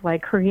things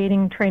like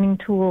creating training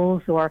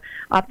tools or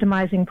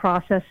optimizing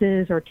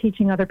processes or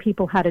teaching other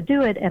people how to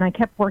do it. And I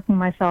kept working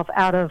myself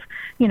out of,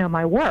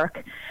 my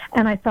work.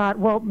 And I thought,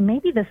 well,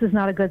 maybe this is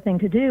not a good thing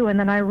to do. And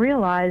then I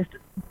realized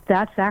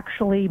that's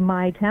actually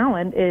my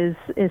talent is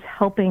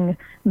helping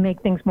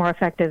make things more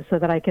effective so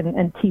that I can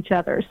and teach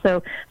others.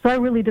 So I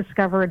really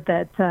discovered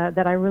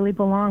that I really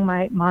belong.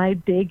 My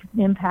big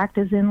impact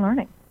is in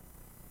learning.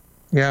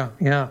 Yeah.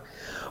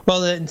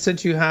 Well, then,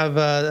 since you have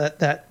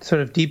that sort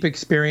of deep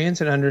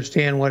experience and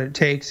understand what it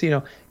takes,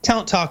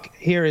 Talent Talk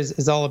here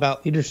is all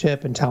about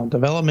leadership and talent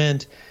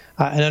development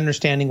and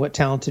understanding what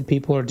talented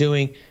people are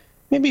doing.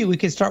 Maybe we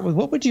could start with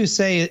what would you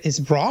say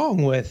is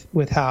wrong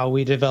with how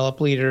we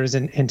develop leaders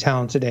and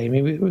talent today?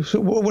 Maybe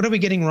what are we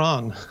getting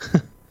wrong?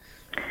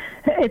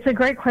 It's a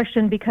great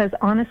question because,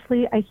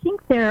 honestly, I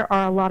think there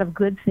are a lot of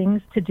good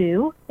things to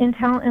do in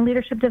talent and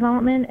leadership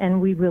development, and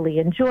we really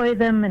enjoy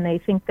them, and they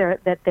think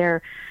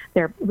they're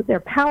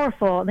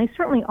powerful, and they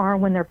certainly are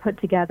when they're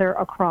put together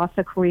across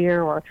a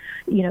career or,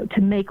 to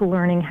make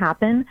learning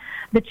happen.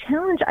 The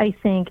challenge, I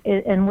think,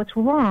 and what's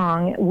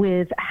wrong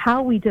with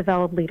how we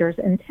develop leaders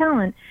and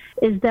talent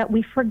is that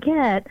we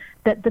forget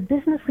that the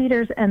business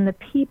leaders and the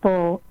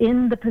people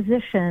in the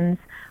positions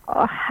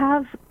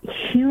have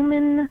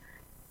human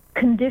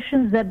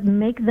conditions that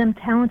make them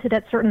talented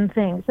at certain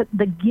things. That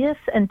the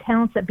gifts and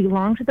talents that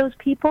belong to those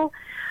people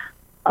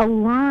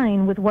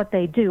align with what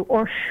they do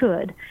or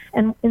should.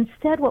 And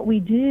instead what we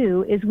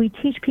do is we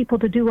teach people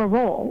to do a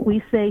role.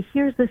 We say,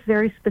 here's this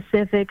very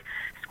specific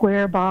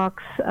square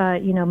box,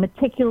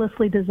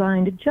 meticulously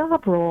designed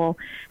job role,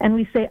 and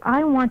we say,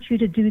 I want you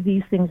to do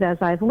these things as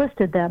I've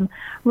listed them,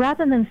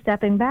 rather than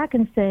stepping back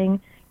and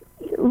saying,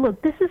 look,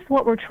 this is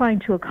what we're trying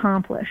to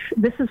accomplish.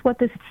 This is what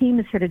this team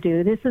is here to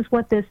do. This is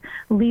what this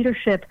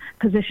leadership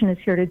position is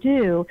here to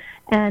do,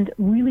 and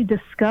really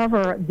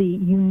discover the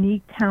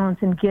unique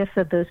talents and gifts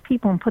of those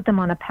people and put them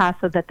on a path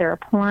so that they're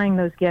applying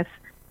those gifts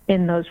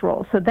in those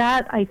roles. So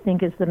that, I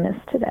think, is the miss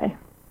today.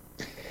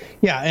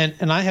 Yeah,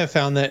 and I have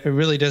found that it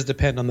really does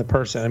depend on the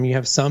person. I mean, you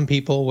have some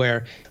people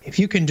where if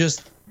you can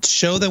just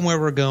show them where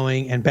we're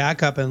going and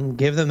back up and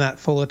give them that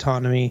full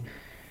autonomy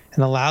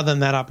and allow them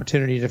that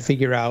opportunity to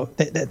figure out,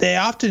 they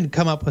often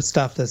come up with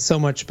stuff that's so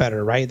much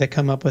better, right? They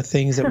come up with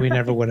things that we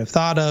never would have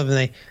thought of,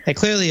 and they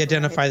clearly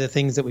identify the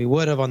things that we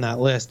would have on that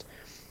list.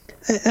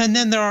 And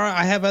then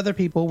I have other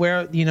people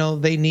where,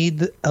 they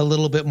need a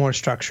little bit more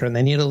structure and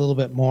they need a little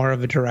bit more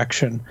of a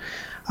direction.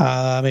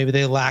 Maybe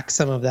they lack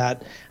some of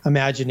that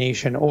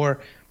imagination, or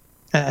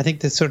I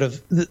think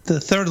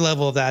the third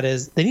level of that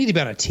is they need to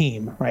be on a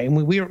team, right?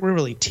 And we're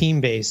really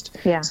team-based.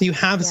 Yeah. So you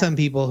have some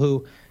people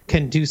who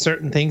can do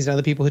certain things and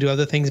other people who do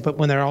other things, but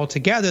when they're all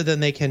together,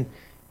 then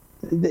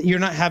you're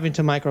not having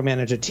to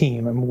micromanage a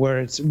team. I mean, where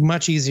it's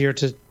much easier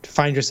to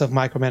find yourself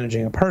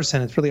micromanaging a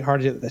person, it's really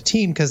hard to do it with a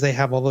team because they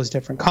have all those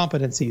different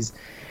competencies.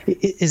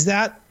 Is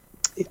that,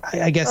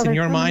 I guess, in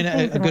your mind,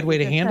 a good way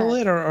to handle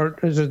it, or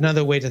is there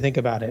another way to think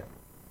about it?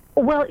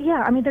 Well,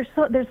 yeah. I mean, there's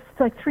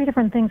like three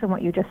different things in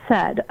what you just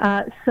said.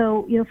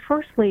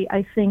 Firstly,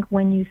 I think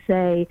when you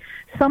say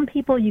some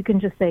people, you can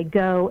just say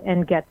go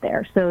and get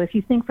there. So if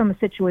you think from a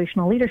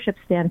situational leadership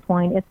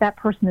standpoint, if that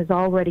person is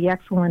already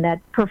excellent at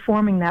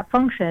performing that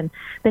function,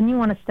 then you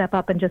want to step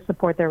up and just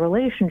support their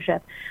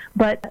relationship.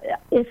 But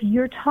if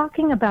you're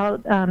talking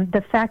about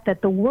the fact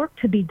that the work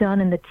to be done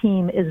in the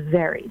team is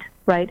varied,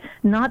 right?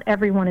 Not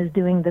everyone is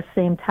doing the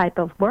same type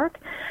of work,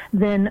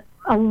 then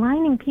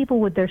aligning people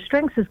with their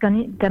strengths is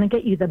going to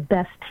get you the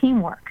best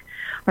teamwork,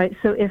 right?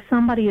 So if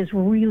somebody is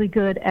really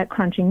good at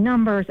crunching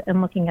numbers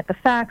and looking at the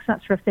facts, that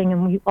sort of thing,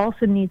 and you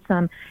also need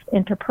some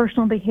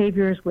interpersonal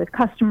behaviors with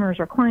customers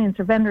or clients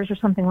or vendors or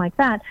something like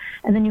that,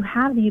 and then you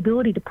have the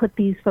ability to put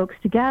these folks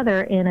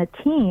together in a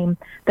team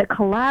that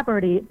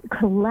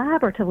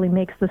collaboratively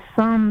makes the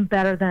sum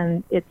better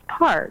than its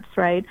parts,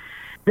 right?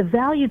 The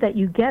value that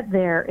you get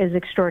there is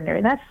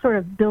extraordinary. That's sort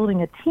of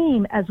building a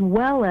team, as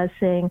well as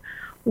saying,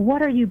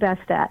 what are you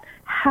best at?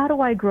 How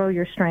do I grow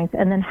your strength?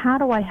 And then how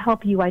do I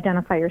help you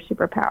identify your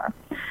superpower?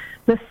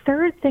 The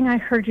third thing I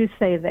heard you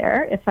say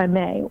there, if I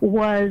may,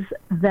 was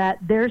that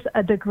there's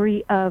a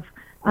degree of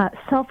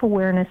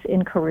self-awareness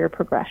in career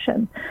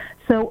progression.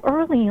 So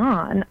early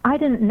on, I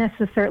didn't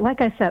necessarily, like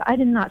I said, I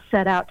did not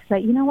set out to say,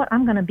 you know what,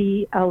 I'm going to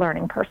be a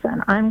learning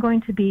person. I'm going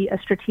to be a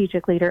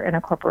strategic leader in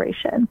a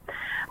corporation.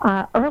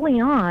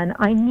 Early on,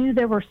 I knew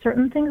there were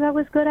certain things I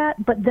was good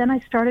at, but then I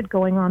started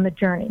going on the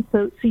journey.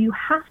 So you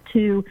have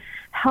to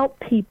help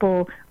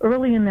people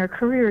early in their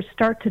careers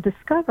start to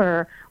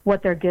discover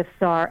what their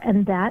gifts are,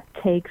 and that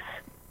takes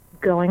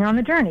going on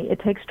the journey. It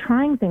takes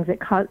trying things.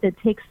 It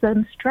takes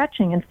them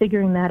stretching and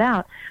figuring that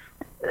out.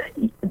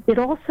 It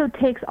also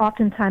takes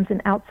oftentimes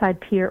an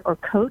outside peer or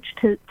coach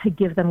to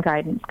give them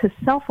guidance, because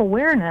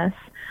self-awareness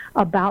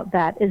about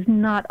that is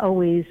not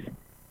always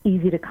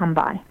easy to come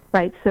by,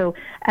 right? So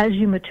as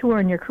you mature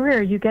in your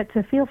career, you get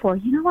to feel for,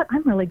 you know what,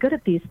 I'm really good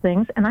at these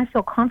things, and I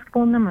feel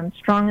comfortable in them, I'm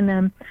strong in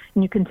them,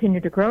 and you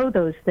continue to grow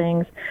those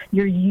things.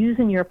 You're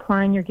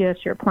applying your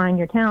gifts, you're applying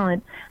your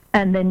talent,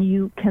 and then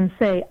you can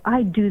say,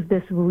 I do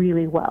this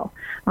really well.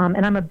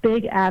 And I'm a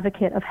big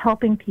advocate of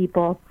helping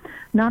people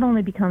not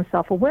only become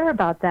self-aware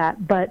about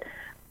that, but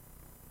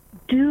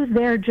do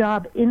their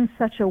job in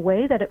such a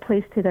way that it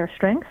plays to their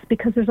strengths,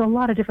 because there's a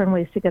lot of different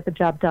ways to get the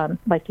job done,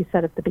 like you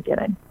said at the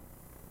beginning.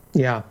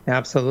 Yeah,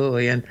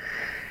 absolutely. And,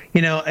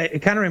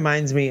 it kind of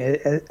reminds me,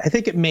 I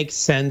think it makes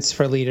sense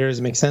for leaders,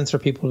 it makes sense for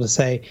people to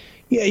say,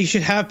 yeah, you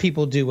should have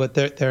people do what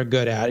they're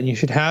good at, and you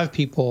should have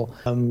people,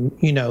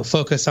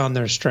 focus on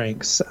their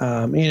strengths.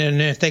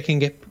 And if they can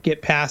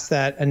get past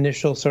that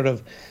initial sort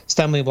of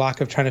stumbling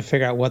block of trying to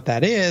figure out what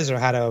that is or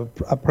how to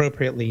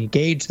appropriately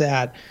gauge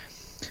that.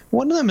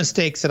 One of the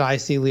mistakes that I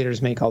see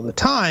leaders make all the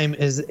time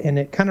is, and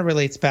it kind of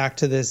relates back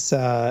to this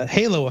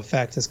halo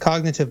effect, this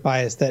cognitive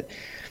bias, that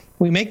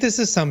we make this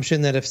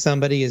assumption that if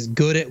somebody is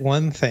good at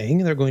one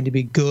thing, they're going to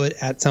be good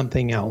at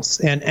something else.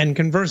 And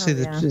conversely,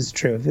 this is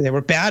true. If they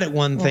were bad at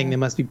one thing, they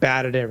must be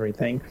bad at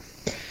everything.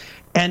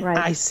 And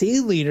I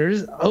see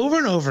leaders over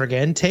and over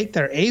again take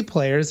their A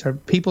players, or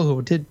people who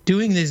are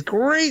doing these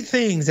great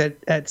things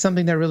at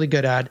something they're really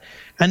good at,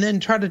 and then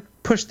try to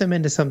push them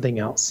into something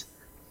else.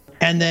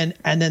 And then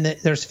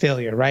there's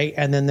failure, right?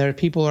 And then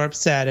people are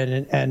upset,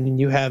 and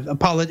you have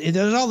apology.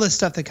 There's all this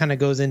stuff that kind of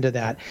goes into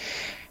that.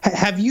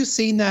 Have you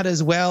seen that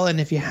as well? And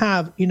if you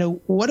have,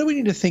 what do we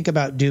need to think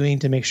about doing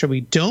to make sure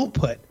we don't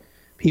put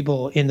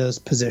people in those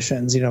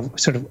positions,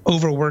 sort of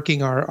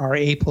overworking our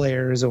A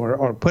players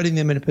or putting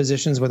them in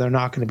positions where they're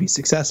not going to be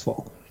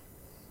successful.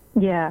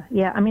 Yeah.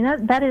 I mean,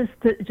 that is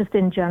just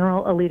in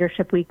general a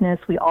leadership weakness.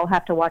 We all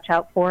have to watch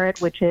out for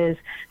it, which is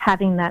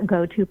having that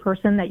go-to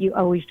person that you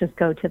always just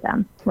go to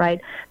them,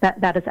 right?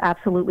 That is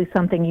absolutely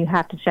something you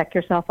have to check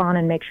yourself on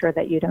and make sure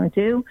that you don't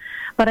do.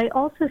 But I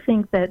also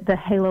think that the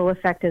halo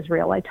effect is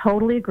real. I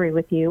totally agree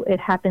with you. It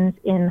happens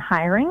in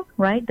hiring,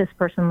 right? This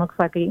person looks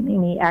like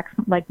me, acts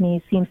like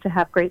me, seems to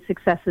have great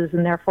successes,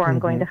 and therefore I'm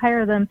going to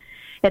hire them.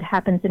 It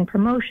happens in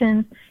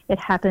promotions. It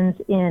happens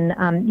in,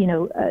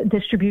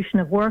 distribution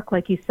of work,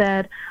 like you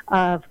said,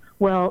 of,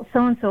 well,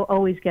 so-and-so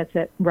always gets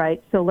it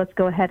right, so let's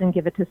go ahead and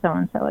give it to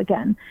so-and-so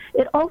again.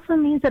 It also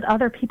means that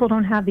other people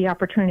don't have the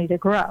opportunity to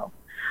grow,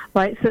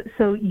 right?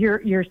 So you're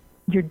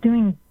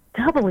doing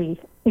doubly,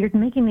 you're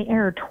making the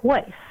error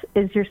twice,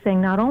 is you're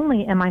saying not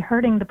only am I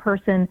hurting the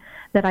person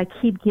that I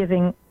keep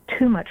giving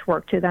too much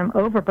work to them,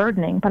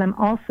 overburdening, but I'm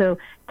also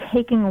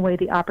taking away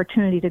the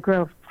opportunity to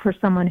grow for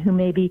someone who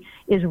maybe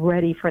is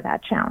ready for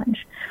that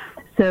challenge.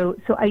 So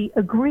I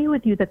agree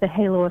with you that the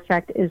halo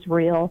effect is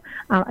real.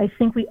 I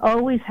think we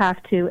always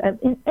have to,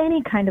 in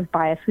any kind of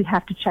bias, we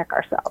have to check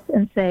ourselves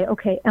and say,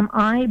 okay, am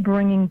I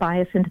bringing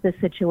bias into this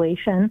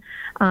situation?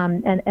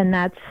 And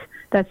that's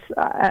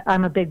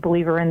I'm a big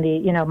believer in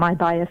the, my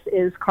bias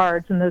is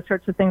cards and those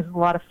sorts of things. It's a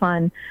lot of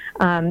fun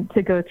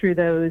to go through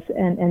those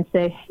and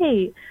say,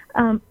 hey,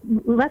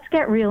 let's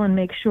get real and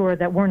make sure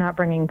that we're not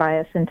bringing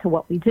bias into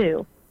what we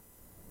do.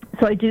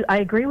 So I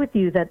agree with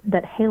you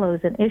that halo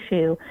is an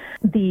issue.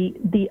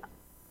 The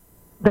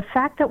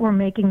fact that we're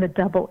making the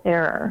double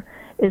error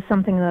is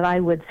something that I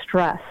would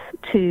stress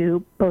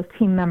to both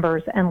team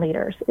members and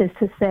leaders, is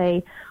to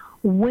say,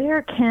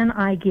 where can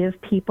I give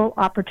people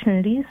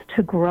opportunities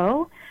to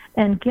grow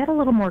and get a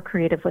little more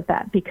creative with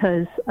that?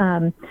 Because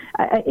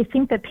I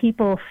think that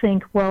people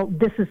think, well,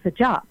 this is the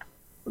job.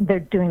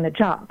 They're doing the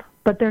job.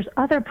 But there's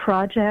other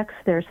projects,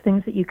 there's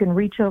things that you can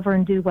reach over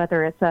and do,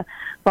 whether it's a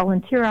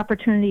volunteer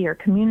opportunity or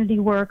community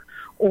work,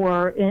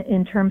 or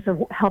in terms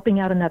of helping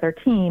out another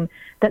team,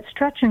 that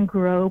stretch and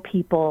grow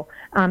people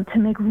to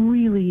make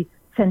really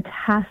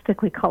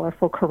fantastically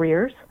colorful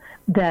careers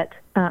that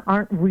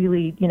aren't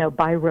really,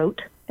 by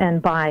rote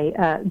and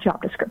by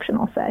job description,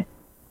 I'll say.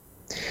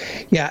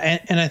 Yeah,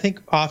 and I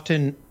think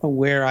often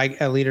where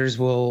leaders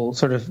will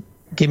sort of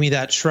give me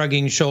that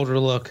shrugging shoulder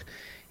look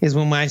is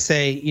when I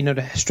say,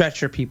 to stretch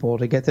your people,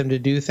 to get them to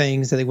do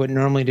things that they wouldn't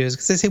normally do, is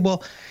because they say,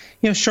 well,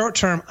 short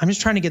term, I'm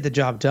just trying to get the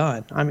job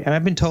done.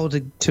 I've been told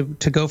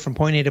to go from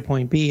point A to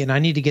point B, and I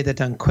need to get that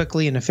done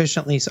quickly and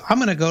efficiently. So I'm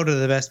going to go to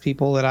the best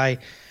people that I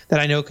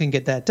know can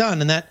get that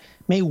done, and that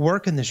may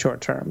work in the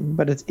short term,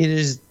 but it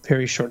is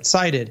very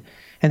short-sighted.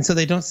 And so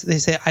they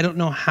say, I don't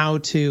know how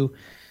to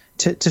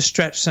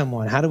stretch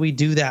someone. How do we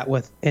do that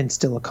and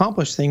still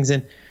accomplish things?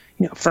 And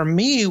for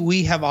me,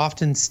 we have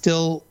often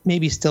still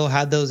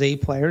had those A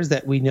players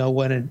that we know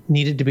when it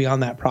needed to be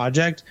on that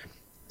project,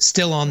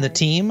 still on the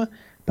team,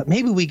 but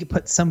maybe we could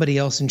put somebody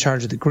else in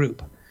charge of the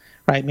group,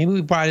 right? Maybe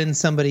we brought in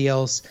somebody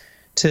else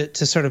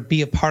to sort of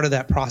be a part of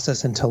that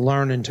process and to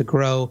learn and to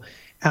grow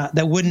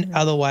that wouldn't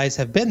otherwise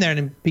have been there.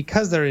 And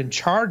because they're in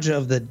charge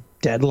of the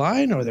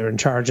deadline or they're in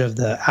charge of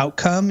the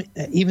outcome,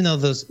 even though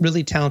those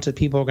really talented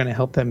people are going to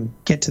help them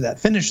get to that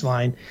finish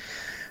line,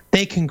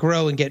 they can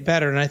grow and get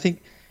better. And I think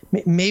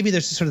maybe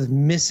there's sort of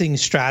missing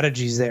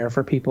strategies there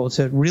for people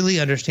to really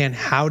understand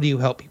how do you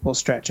help people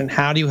stretch and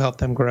how do you help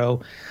them grow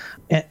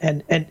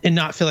and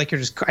not feel like you're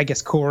just, I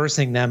guess,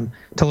 coercing them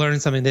to learn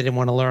something they didn't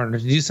want to learn or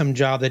to do some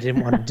job they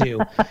didn't want to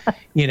do,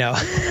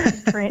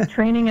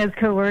 Training is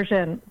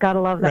coercion. Gotta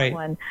love that right.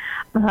 one.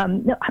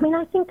 No,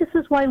 I think this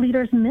is why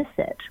leaders miss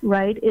it,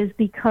 right, is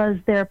because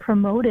they're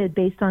promoted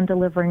based on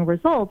delivering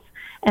results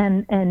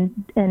and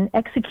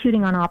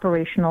executing on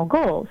operational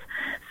goals.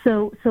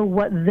 So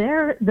what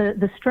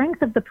the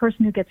strength of the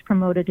person who gets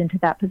promoted into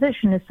that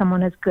position is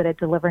someone who's good at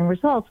delivering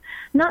results,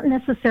 not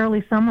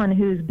necessarily someone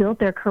who's built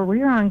their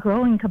career on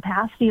growing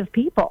capacity of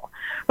people,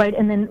 right?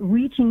 And then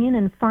reaching in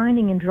and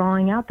finding and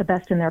drawing out the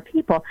best in their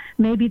people.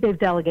 Maybe they've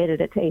delegated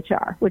it to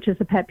HR, which is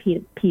a pet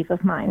peeve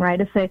of mine, right?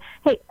 To say,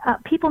 hey,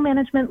 people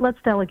management, let's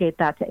delegate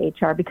that to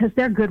HR because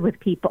they're good with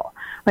people,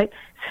 right?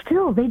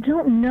 Still, they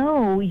don't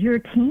know your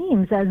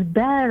teams as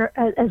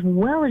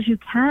well as you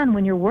can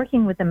when you're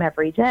working with them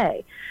every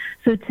day.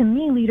 So to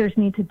me, leaders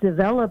need to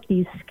develop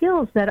these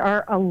skills that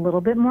are a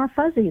little bit more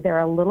fuzzy. They're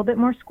a little bit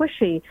more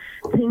squishy.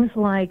 Things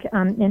like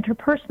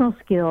interpersonal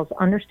skills,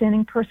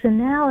 understanding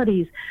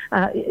personalities.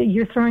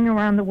 You're throwing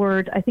around the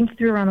word, I think you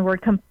threw around the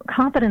word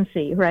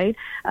competency, right?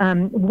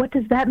 What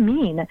does that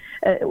mean?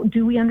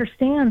 Do we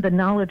understand the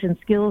knowledge and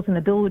skills and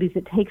abilities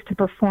it takes to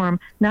perform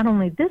not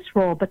only this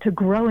role, but to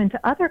grow into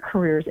other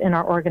careers in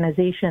our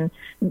organization?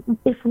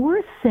 If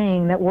we're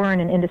saying that we're in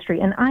an industry,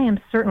 and I am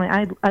certainly,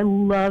 I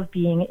love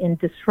being in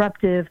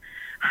disruptive,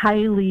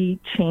 highly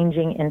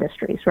changing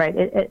industries, right?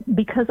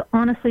 Because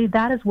honestly,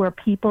 that is where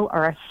people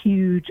are a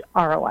huge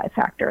ROI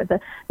factor.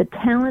 The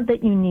talent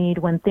that you need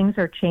when things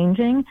are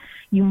changing,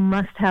 you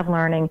must have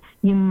learning.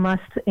 You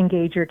must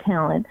engage your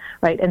talent,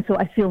 right? And so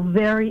I feel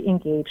very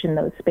engaged in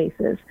those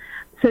spaces.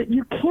 So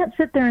you can't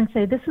sit there and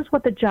say, this is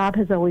what the job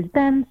has always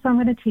been, so I'm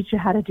going to teach you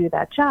how to do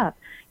that job.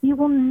 You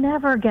will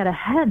never get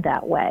ahead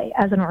that way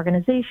as an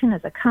organization,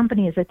 as a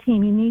company, as a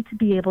team. You need to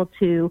be able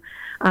to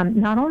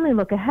not only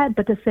look ahead,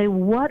 but to say,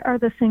 what are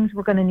the things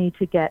we're going to need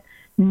to get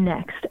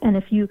next? And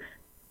if you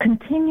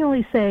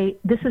continually say,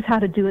 this is how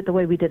to do it the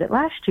way we did it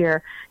last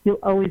year, you'll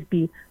always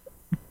be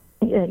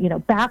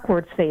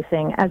backwards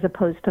facing as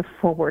opposed to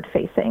forward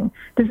facing.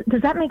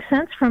 Does that make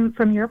sense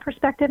from your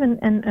perspective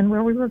and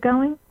where we were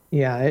going?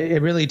 Yeah,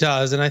 it really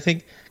does. And I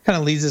think kind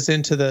of leads us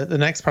into the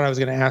next part I was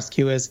going to ask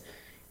you is,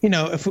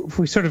 if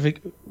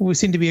we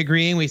seem to be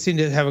agreeing, we seem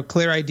to have a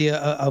clear idea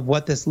of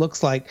what this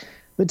looks like.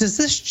 But does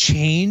this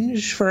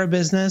change for a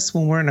business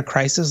when we're in a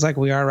crisis like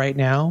we are right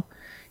now?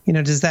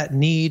 Does that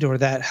need or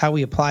that how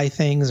we apply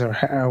things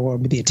or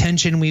the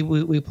attention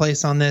we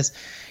place on this,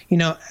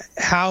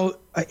 how,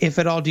 if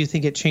at all, do you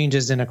think it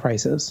changes in a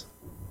crisis?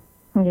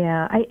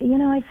 Yeah,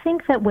 I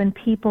think that when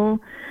people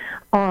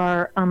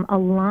are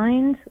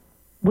aligned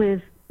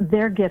with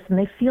their gifts and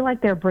they feel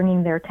like they're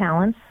bringing their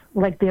talents,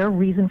 like their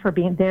reason for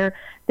being, their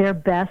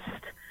best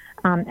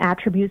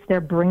attributes, they're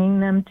bringing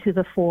them to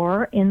the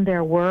fore in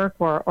their work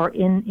or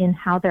in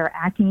how they're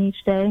acting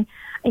each day.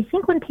 I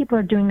think when people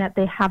are doing that,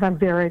 they have a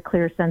very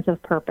clear sense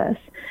of purpose.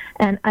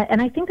 And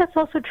I think that's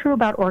also true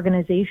about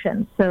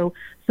organizations. So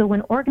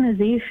when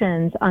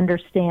organizations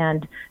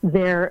understand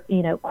their,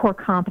 core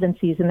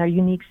competencies and their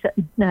unique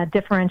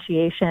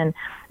differentiation,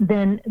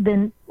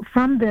 then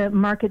from the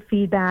market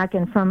feedback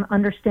and from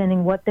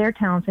understanding what their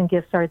talents and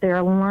gifts are, they're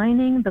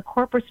aligning the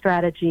corporate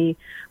strategy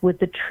with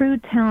the true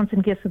talents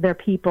and gifts of their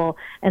people,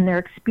 and they're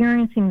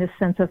experiencing this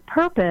sense of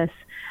purpose,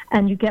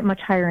 and you get much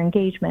higher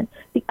engagement.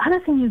 The other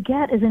thing you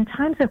get is in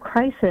times of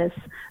crisis,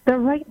 the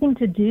right thing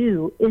to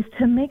do is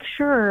to make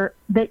sure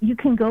that you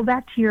can go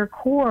back to your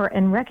core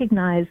and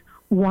recognize,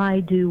 why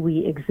do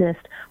we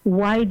exist?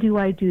 Why do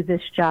I do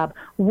this job?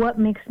 What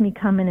makes me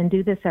come in and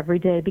do this every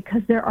day?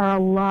 Because there are a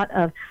lot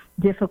of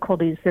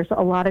difficulties. There's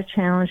a lot of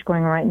challenge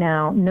going right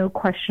now, no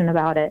question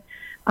about it.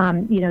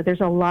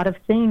 There's a lot of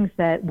things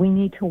that we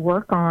need to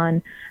work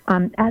on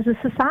as a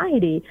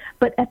society.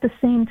 But at the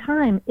same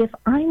time, if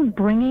I'm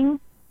bringing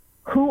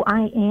who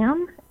I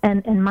am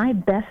and my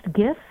best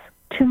gifts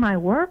to my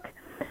work,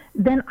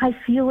 then I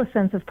feel a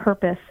sense of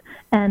purpose,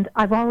 and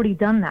I've already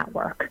done that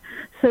work.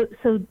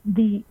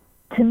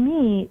 To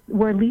me,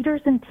 where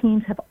leaders and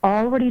teams have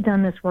already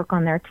done this work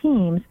on their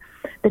teams,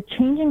 the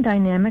changing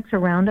dynamics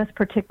around us,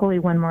 particularly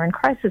when we're in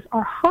crisis,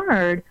 are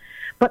hard,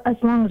 but as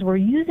long as we're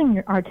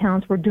using our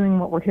talents, we're doing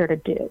what we're here to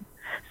do.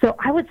 So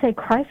I would say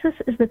crisis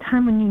is the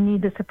time when you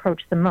need this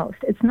approach the most.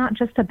 It's not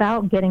just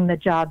about getting the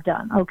job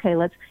done. Okay,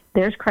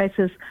 there's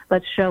crisis,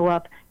 let's show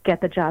up,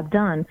 get the job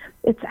done.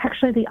 It's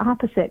actually the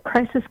opposite.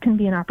 Crisis can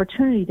be an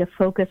opportunity to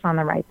focus on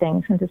the right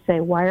things and to say,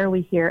 why are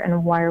we here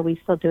and why are we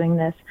still doing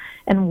this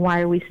and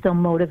why are we still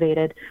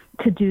motivated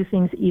to do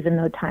things even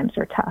though times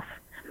are tough?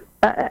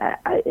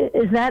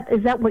 Is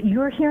that what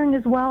you're hearing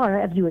as well, or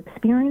have you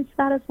experienced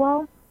that as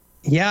well?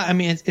 Yeah, I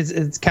mean,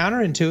 it's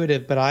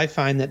counterintuitive, but I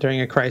find that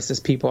during a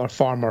crisis, people are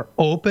far more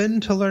open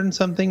to learn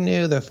something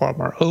new. They're far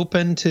more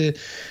open to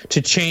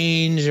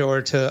change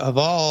or to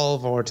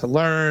evolve or to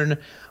learn.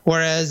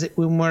 Whereas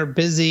when we're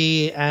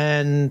busy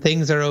and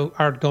things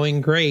are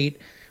going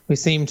great, we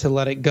seem to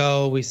let it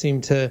go. We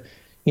seem to,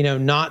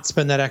 not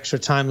spend that extra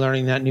time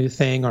learning that new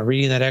thing or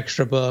reading that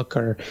extra book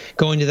or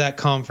going to that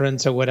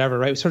conference or whatever,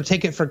 right? We sort of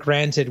take it for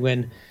granted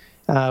when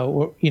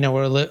we're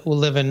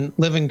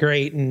living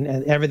great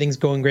and everything's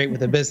going great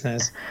with the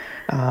business,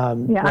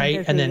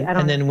 right? And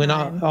then when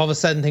all of a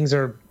sudden things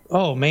are,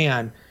 oh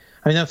man,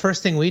 I mean, the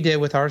first thing we did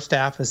with our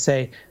staff is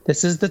say,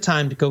 this is the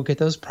time to go get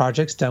those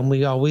projects done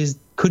we always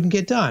couldn't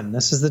get done.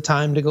 This is the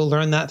time to go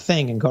learn that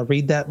thing and go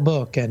read that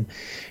book. And,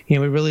 we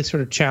really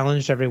sort of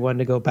challenged everyone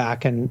to go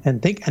back and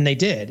think, and they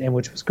did, and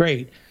which was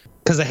great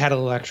because they had a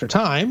little extra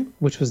time,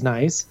 which was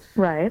nice.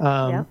 Right.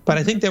 But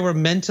I think they were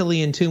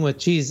mentally in tune with,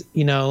 geez,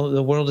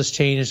 the world has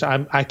changed.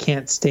 I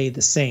can't stay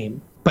the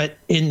same. But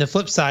in the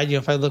flip side,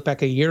 if I look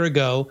back a year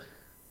ago,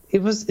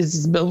 it was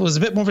a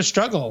bit more of a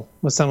struggle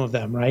with some of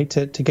them, right?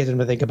 To get them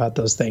to think about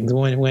those things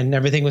when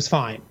everything was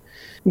fine.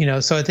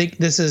 So I think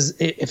this is,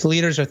 if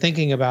leaders are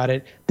thinking about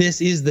it,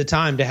 this is the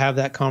time to have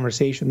that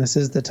conversation. This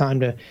is the time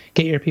to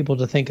get your people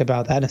to think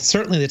about that. And it's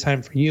certainly the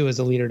time for you as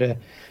a leader to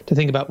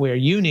think about where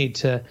you need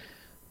to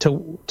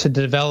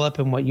develop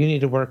and what you need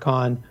to work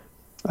on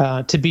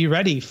to be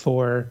ready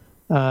for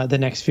the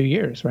next few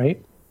years,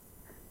 right?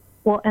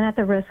 Well, and at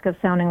the risk of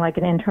sounding like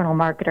an internal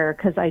marketer,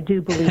 because I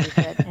do believe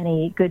that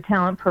any good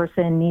talent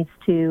person needs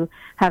to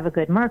have a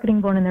good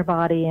marketing bone in their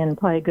body and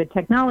probably a good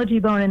technology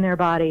bone in their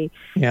body,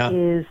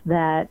 is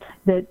that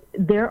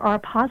there are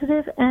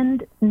positive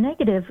and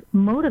negative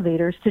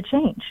motivators to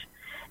change.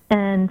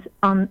 And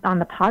on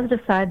the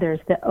positive side, there's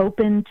the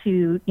open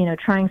to,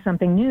 trying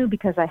something new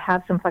because I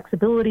have some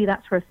flexibility,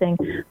 that sort of thing.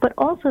 But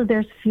also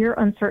there's fear,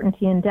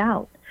 uncertainty, and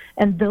doubt.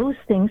 And those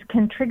things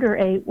can trigger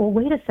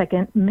wait a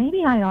second,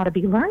 maybe I ought to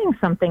be learning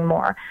something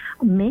more.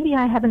 Maybe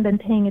I haven't been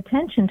paying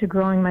attention to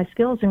growing my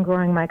skills and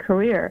growing my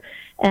career.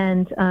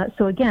 And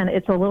so again,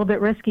 it's a little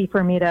bit risky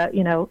for me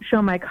to,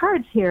 show my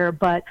cards here,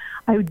 but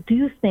I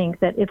do think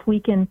that if we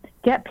can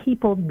get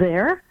people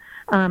there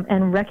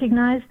and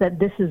recognize that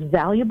this is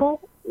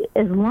valuable,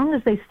 as long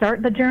as they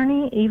start the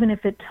journey, even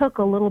if it took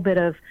a little bit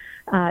of,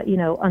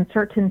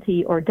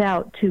 uncertainty or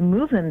doubt to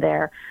move them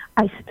there,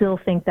 I still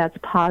think that's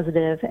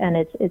positive and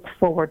it's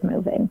forward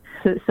moving.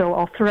 So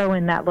I'll throw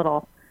in that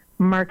little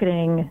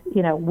marketing,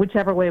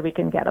 whichever way we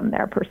can get them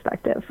there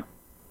perspective.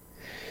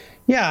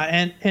 Yeah,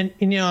 and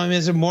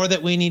is there more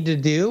that we need to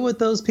do with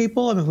those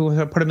people? I mean, if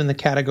we put them in the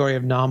category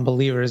of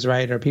non-believers,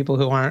 right, or people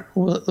who aren't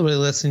really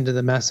listening to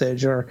the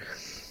message, or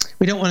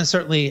we don't want to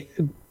certainly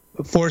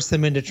force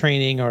them into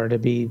training or to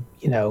be,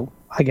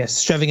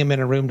 shoving them in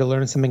a room to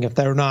learn something if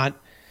they're not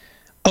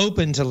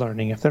open to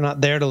learning, if they're not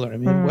there to learn. I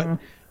mean,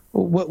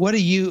 what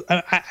do you?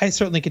 I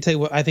certainly could tell you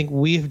what I think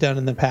we've done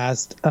in the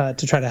past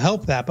to try to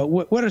help that. But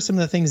what are some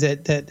of the things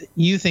that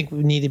you think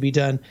need to be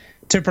done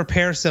to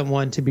prepare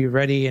someone to be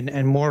ready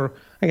and more,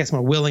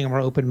 more willing and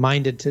more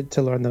open-minded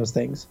to learn those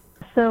things?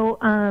 So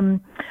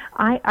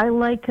I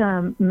like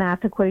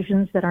math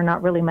equations that are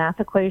not really math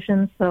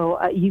equations. So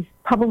you've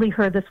probably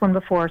heard this one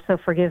before, so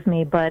forgive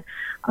me. But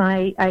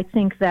I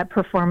think that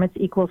performance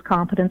equals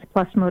competence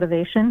plus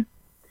motivation.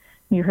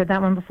 You heard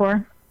that one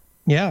before?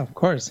 Yeah, of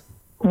course.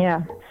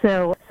 Yeah.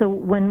 So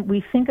when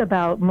we think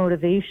about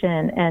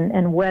motivation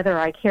and whether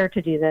I care to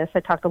do this,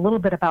 I talked a little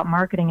bit about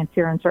marketing and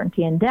fear,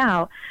 uncertainty, and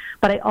doubt,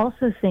 but I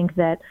also think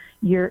that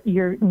you're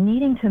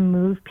needing to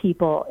move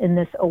people in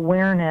this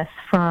awareness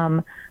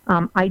from,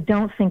 I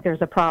don't think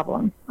there's a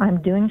problem.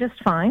 I'm doing just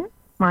fine.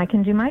 I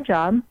can do my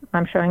job.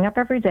 I'm showing up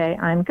every day.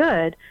 I'm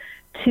good,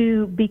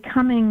 to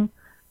becoming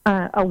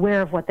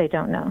aware of what they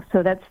don't know.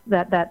 So that's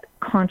that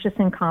conscious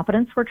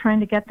incompetence we're trying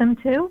to get them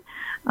to.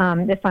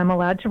 If I'm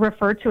allowed to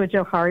refer to a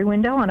Johari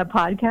window on a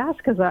podcast,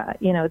 because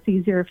it's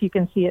easier if you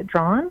can see it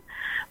drawn.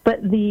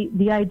 But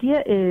the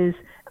idea is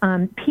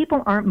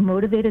people aren't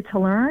motivated to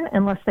learn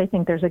unless they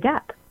think there's a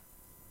gap,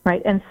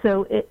 right? And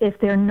so if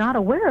they're not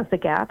aware of the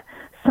gap,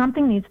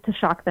 something needs to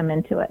shock them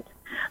into it.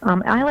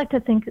 I like to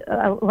think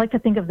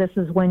of this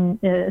as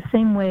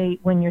same way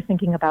when you're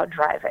thinking about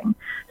driving.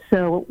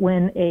 So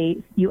when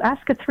you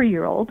ask a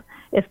 3-year-old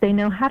if they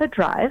know how to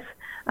drive,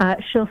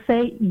 she'll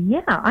say,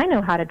 "Yeah, I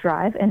know how to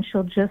drive," and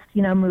she'll just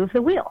move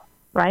the wheel,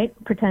 right?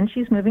 Pretend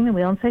she's moving the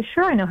wheel and say,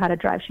 "Sure, I know how to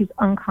drive." She's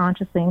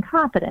unconsciously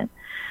incompetent.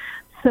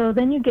 So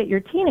then you get your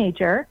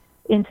teenager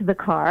into the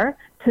car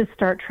to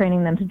start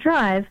training them to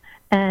drive.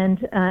 And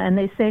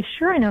they say,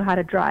 "Sure, I know how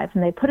to drive."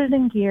 And they put it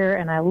in gear,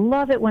 and I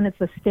love it when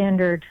it's a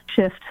standard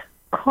shift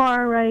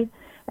car, right?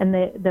 And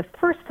the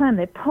first time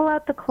they pull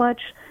out the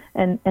clutch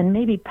and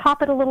maybe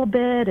pop it a little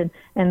bit,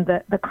 and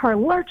the car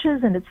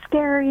lurches, and it's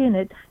scary, and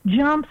it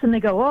jumps, and they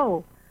go,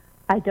 "Oh,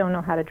 I don't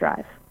know how to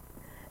drive."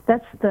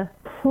 That's the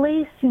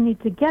place you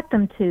need to get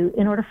them to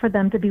in order for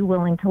them to be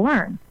willing to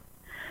learn.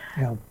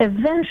 Yeah.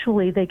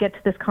 Eventually, they get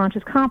to this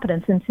conscious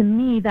competence, and to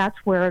me, that's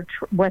where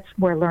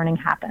learning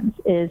happens.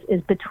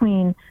 Is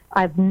between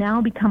I've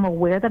now become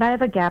aware that I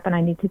have a gap and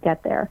I need to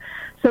get there.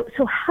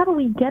 So how do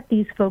we get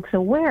these folks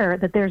aware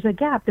that there's a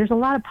gap? There's a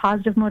lot of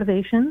positive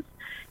motivations.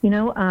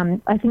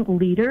 I think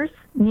leaders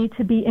need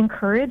to be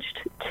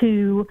encouraged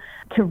to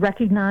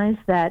recognize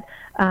that.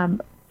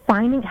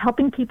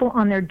 Helping people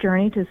on their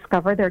journey to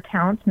discover their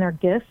talents and their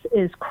gifts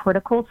is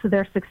critical to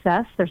their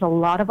success. There's a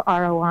lot of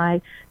ROI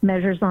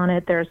measures on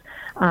it. There's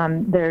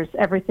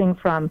everything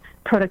from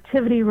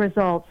productivity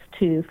results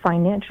to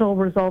financial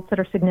results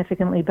that are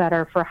significantly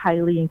better for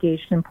highly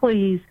engaged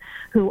employees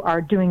who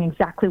are doing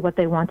exactly what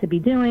they want to be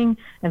doing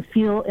and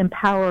feel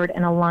empowered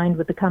and aligned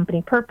with the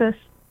company purpose.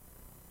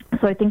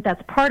 So I think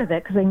that's part of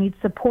it because they need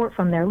support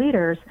from their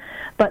leaders.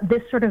 But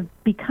this sort of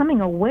becoming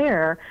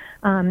aware,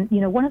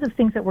 one of the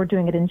things that we're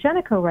doing at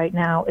Ingenico right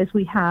now is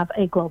we have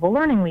a Global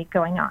Learning Week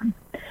going on.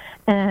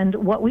 And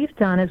what we've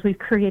done is we've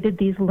created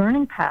these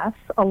learning paths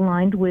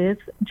aligned with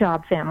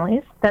job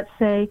families that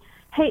say,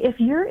 hey, if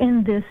you're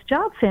in this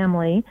job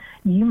family,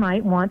 you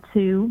might want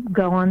to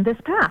go on this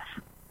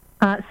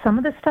path. Some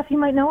of this stuff you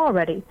might know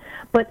already,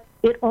 but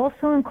it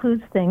also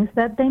includes things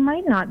that they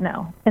might not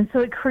know. And so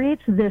it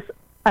creates this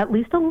at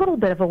least a little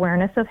bit of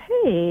awareness of,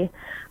 hey,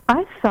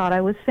 I thought I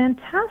was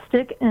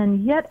fantastic,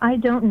 and yet I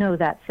don't know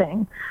that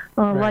thing.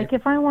 Right. Like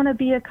if I want to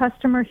be a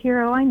customer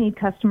hero, I need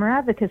customer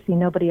advocacy.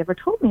 Nobody ever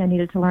told me I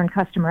needed to learn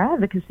customer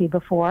advocacy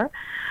before.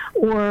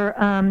 Or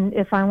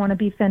if I want to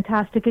be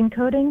fantastic in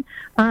coding,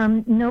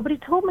 nobody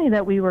told me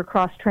that we were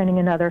cross-training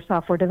in other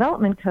software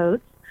development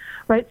codes.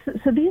 Right?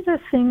 So these are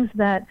things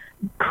that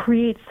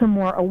create some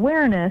more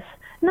awareness,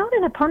 not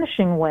in a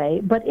punishing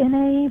way, but in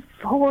a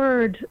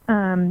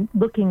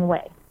forward-looking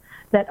way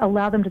that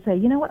allow them to say,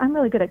 you know what, I'm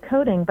really good at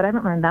coding, but I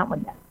haven't learned that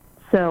one yet.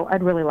 So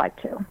I'd really like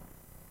to.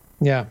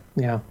 Yeah.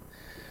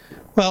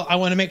 Well, I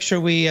want to make sure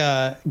we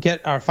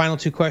get our final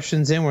two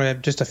questions in. We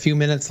have just a few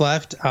minutes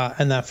left.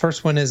 And the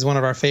first one is one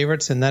of our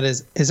favorites, and that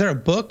is there a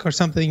book or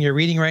something you're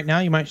reading right now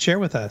you might share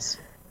with us?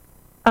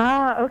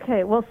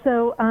 Okay. Well,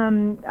 so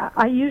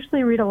I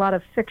usually read a lot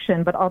of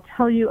fiction, but I'll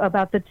tell you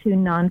about the two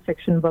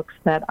nonfiction books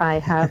that I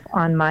have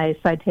on my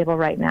side table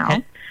right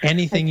now.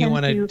 Anything you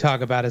want to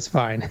talk about is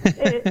fine.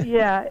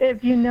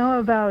 If you know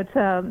about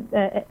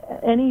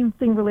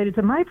anything related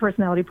to my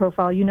personality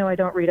profile, you know I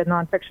don't read a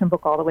nonfiction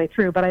book all the way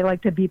through, but I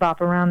like to bebop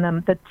around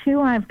them. The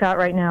two I've got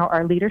right now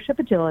are Leadership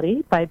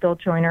Agility by Bill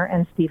Joyner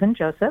and Stephen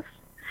Joseph.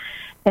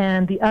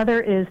 And the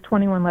other is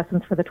 21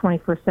 Lessons for the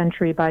 21st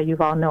Century by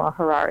Yuval Noah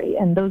Harari.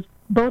 And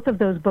both of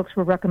those books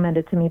were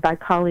recommended to me by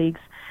colleagues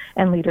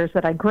and leaders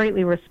that I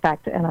greatly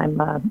respect, and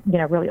I'm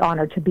really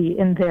honored to be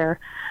in their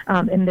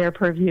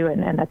purview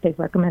and that they've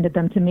recommended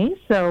them to me.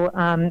 So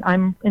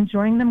I'm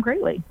enjoying them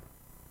greatly.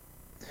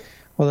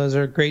 Well, those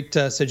are great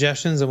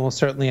suggestions, and we'll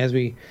certainly, as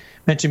we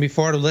mentioned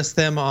before, to list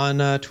them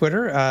on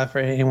Twitter for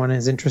anyone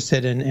who's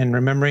interested in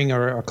remembering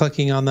or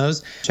clicking on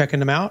those, checking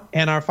them out.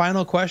 And our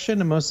final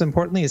question, and most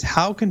importantly, is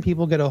how can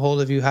people get a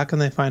hold of you? How can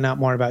they find out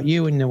more about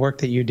you and the work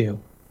that you do?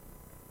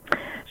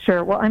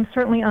 Sure. Well, I'm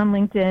certainly on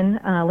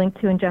LinkedIn, linked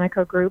to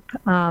Ingenico Group,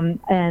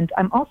 and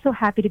I'm also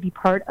happy to be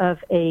part of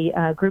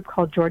a group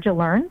called Georgia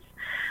Learns,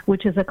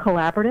 which is a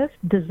collaborative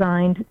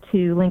designed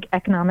to link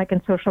economic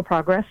and social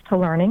progress to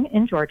learning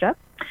in Georgia.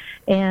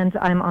 And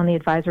I'm on the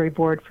advisory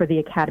board for the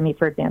Academy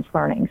for Advanced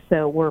Learning.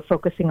 So we're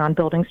focusing on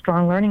building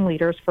strong learning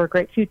leaders for a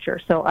great future.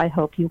 So I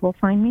hope you will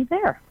find me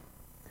there.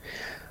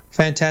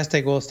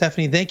 Fantastic. Well,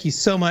 Stephanie, thank you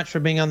so much for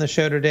being on the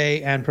show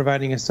today and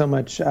providing us so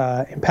much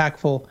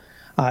impactful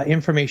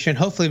information.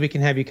 Hopefully we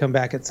can have you come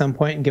back at some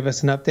point and give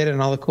us an update on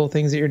all the cool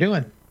things that you're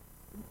doing.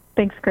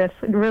 Thanks, Chris.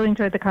 I really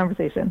enjoyed the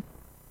conversation.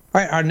 All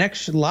right, our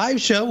next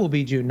live show will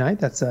be June 9th.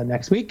 That's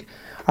next week.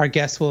 Our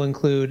guests will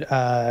include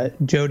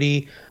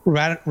Jody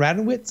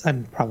Radenwitz.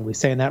 I'm probably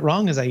saying that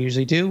wrong, as I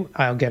usually do.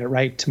 I'll get it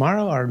right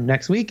tomorrow or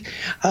next week.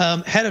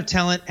 Head of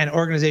Talent and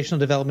Organizational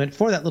Development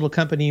for that little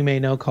company you may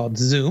know called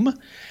Zoom.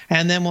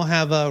 And then we'll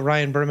have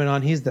Ryan Berman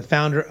on. He's the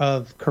founder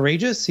of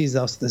Courageous. He's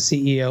also the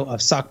CEO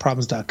of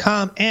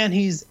SOCproblems.com, and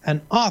he's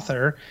an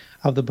author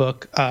of the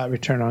book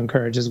Return on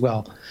Courage as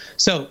well.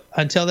 So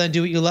until then,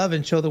 do what you love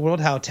and show the world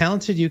how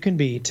talented you can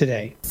be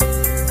today.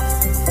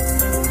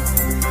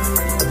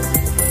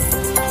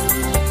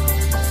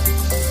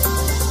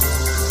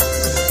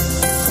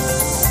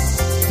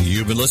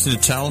 You've been listening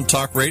to Talent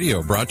Talk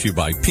Radio, brought to you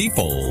by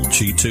People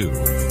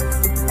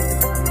G2.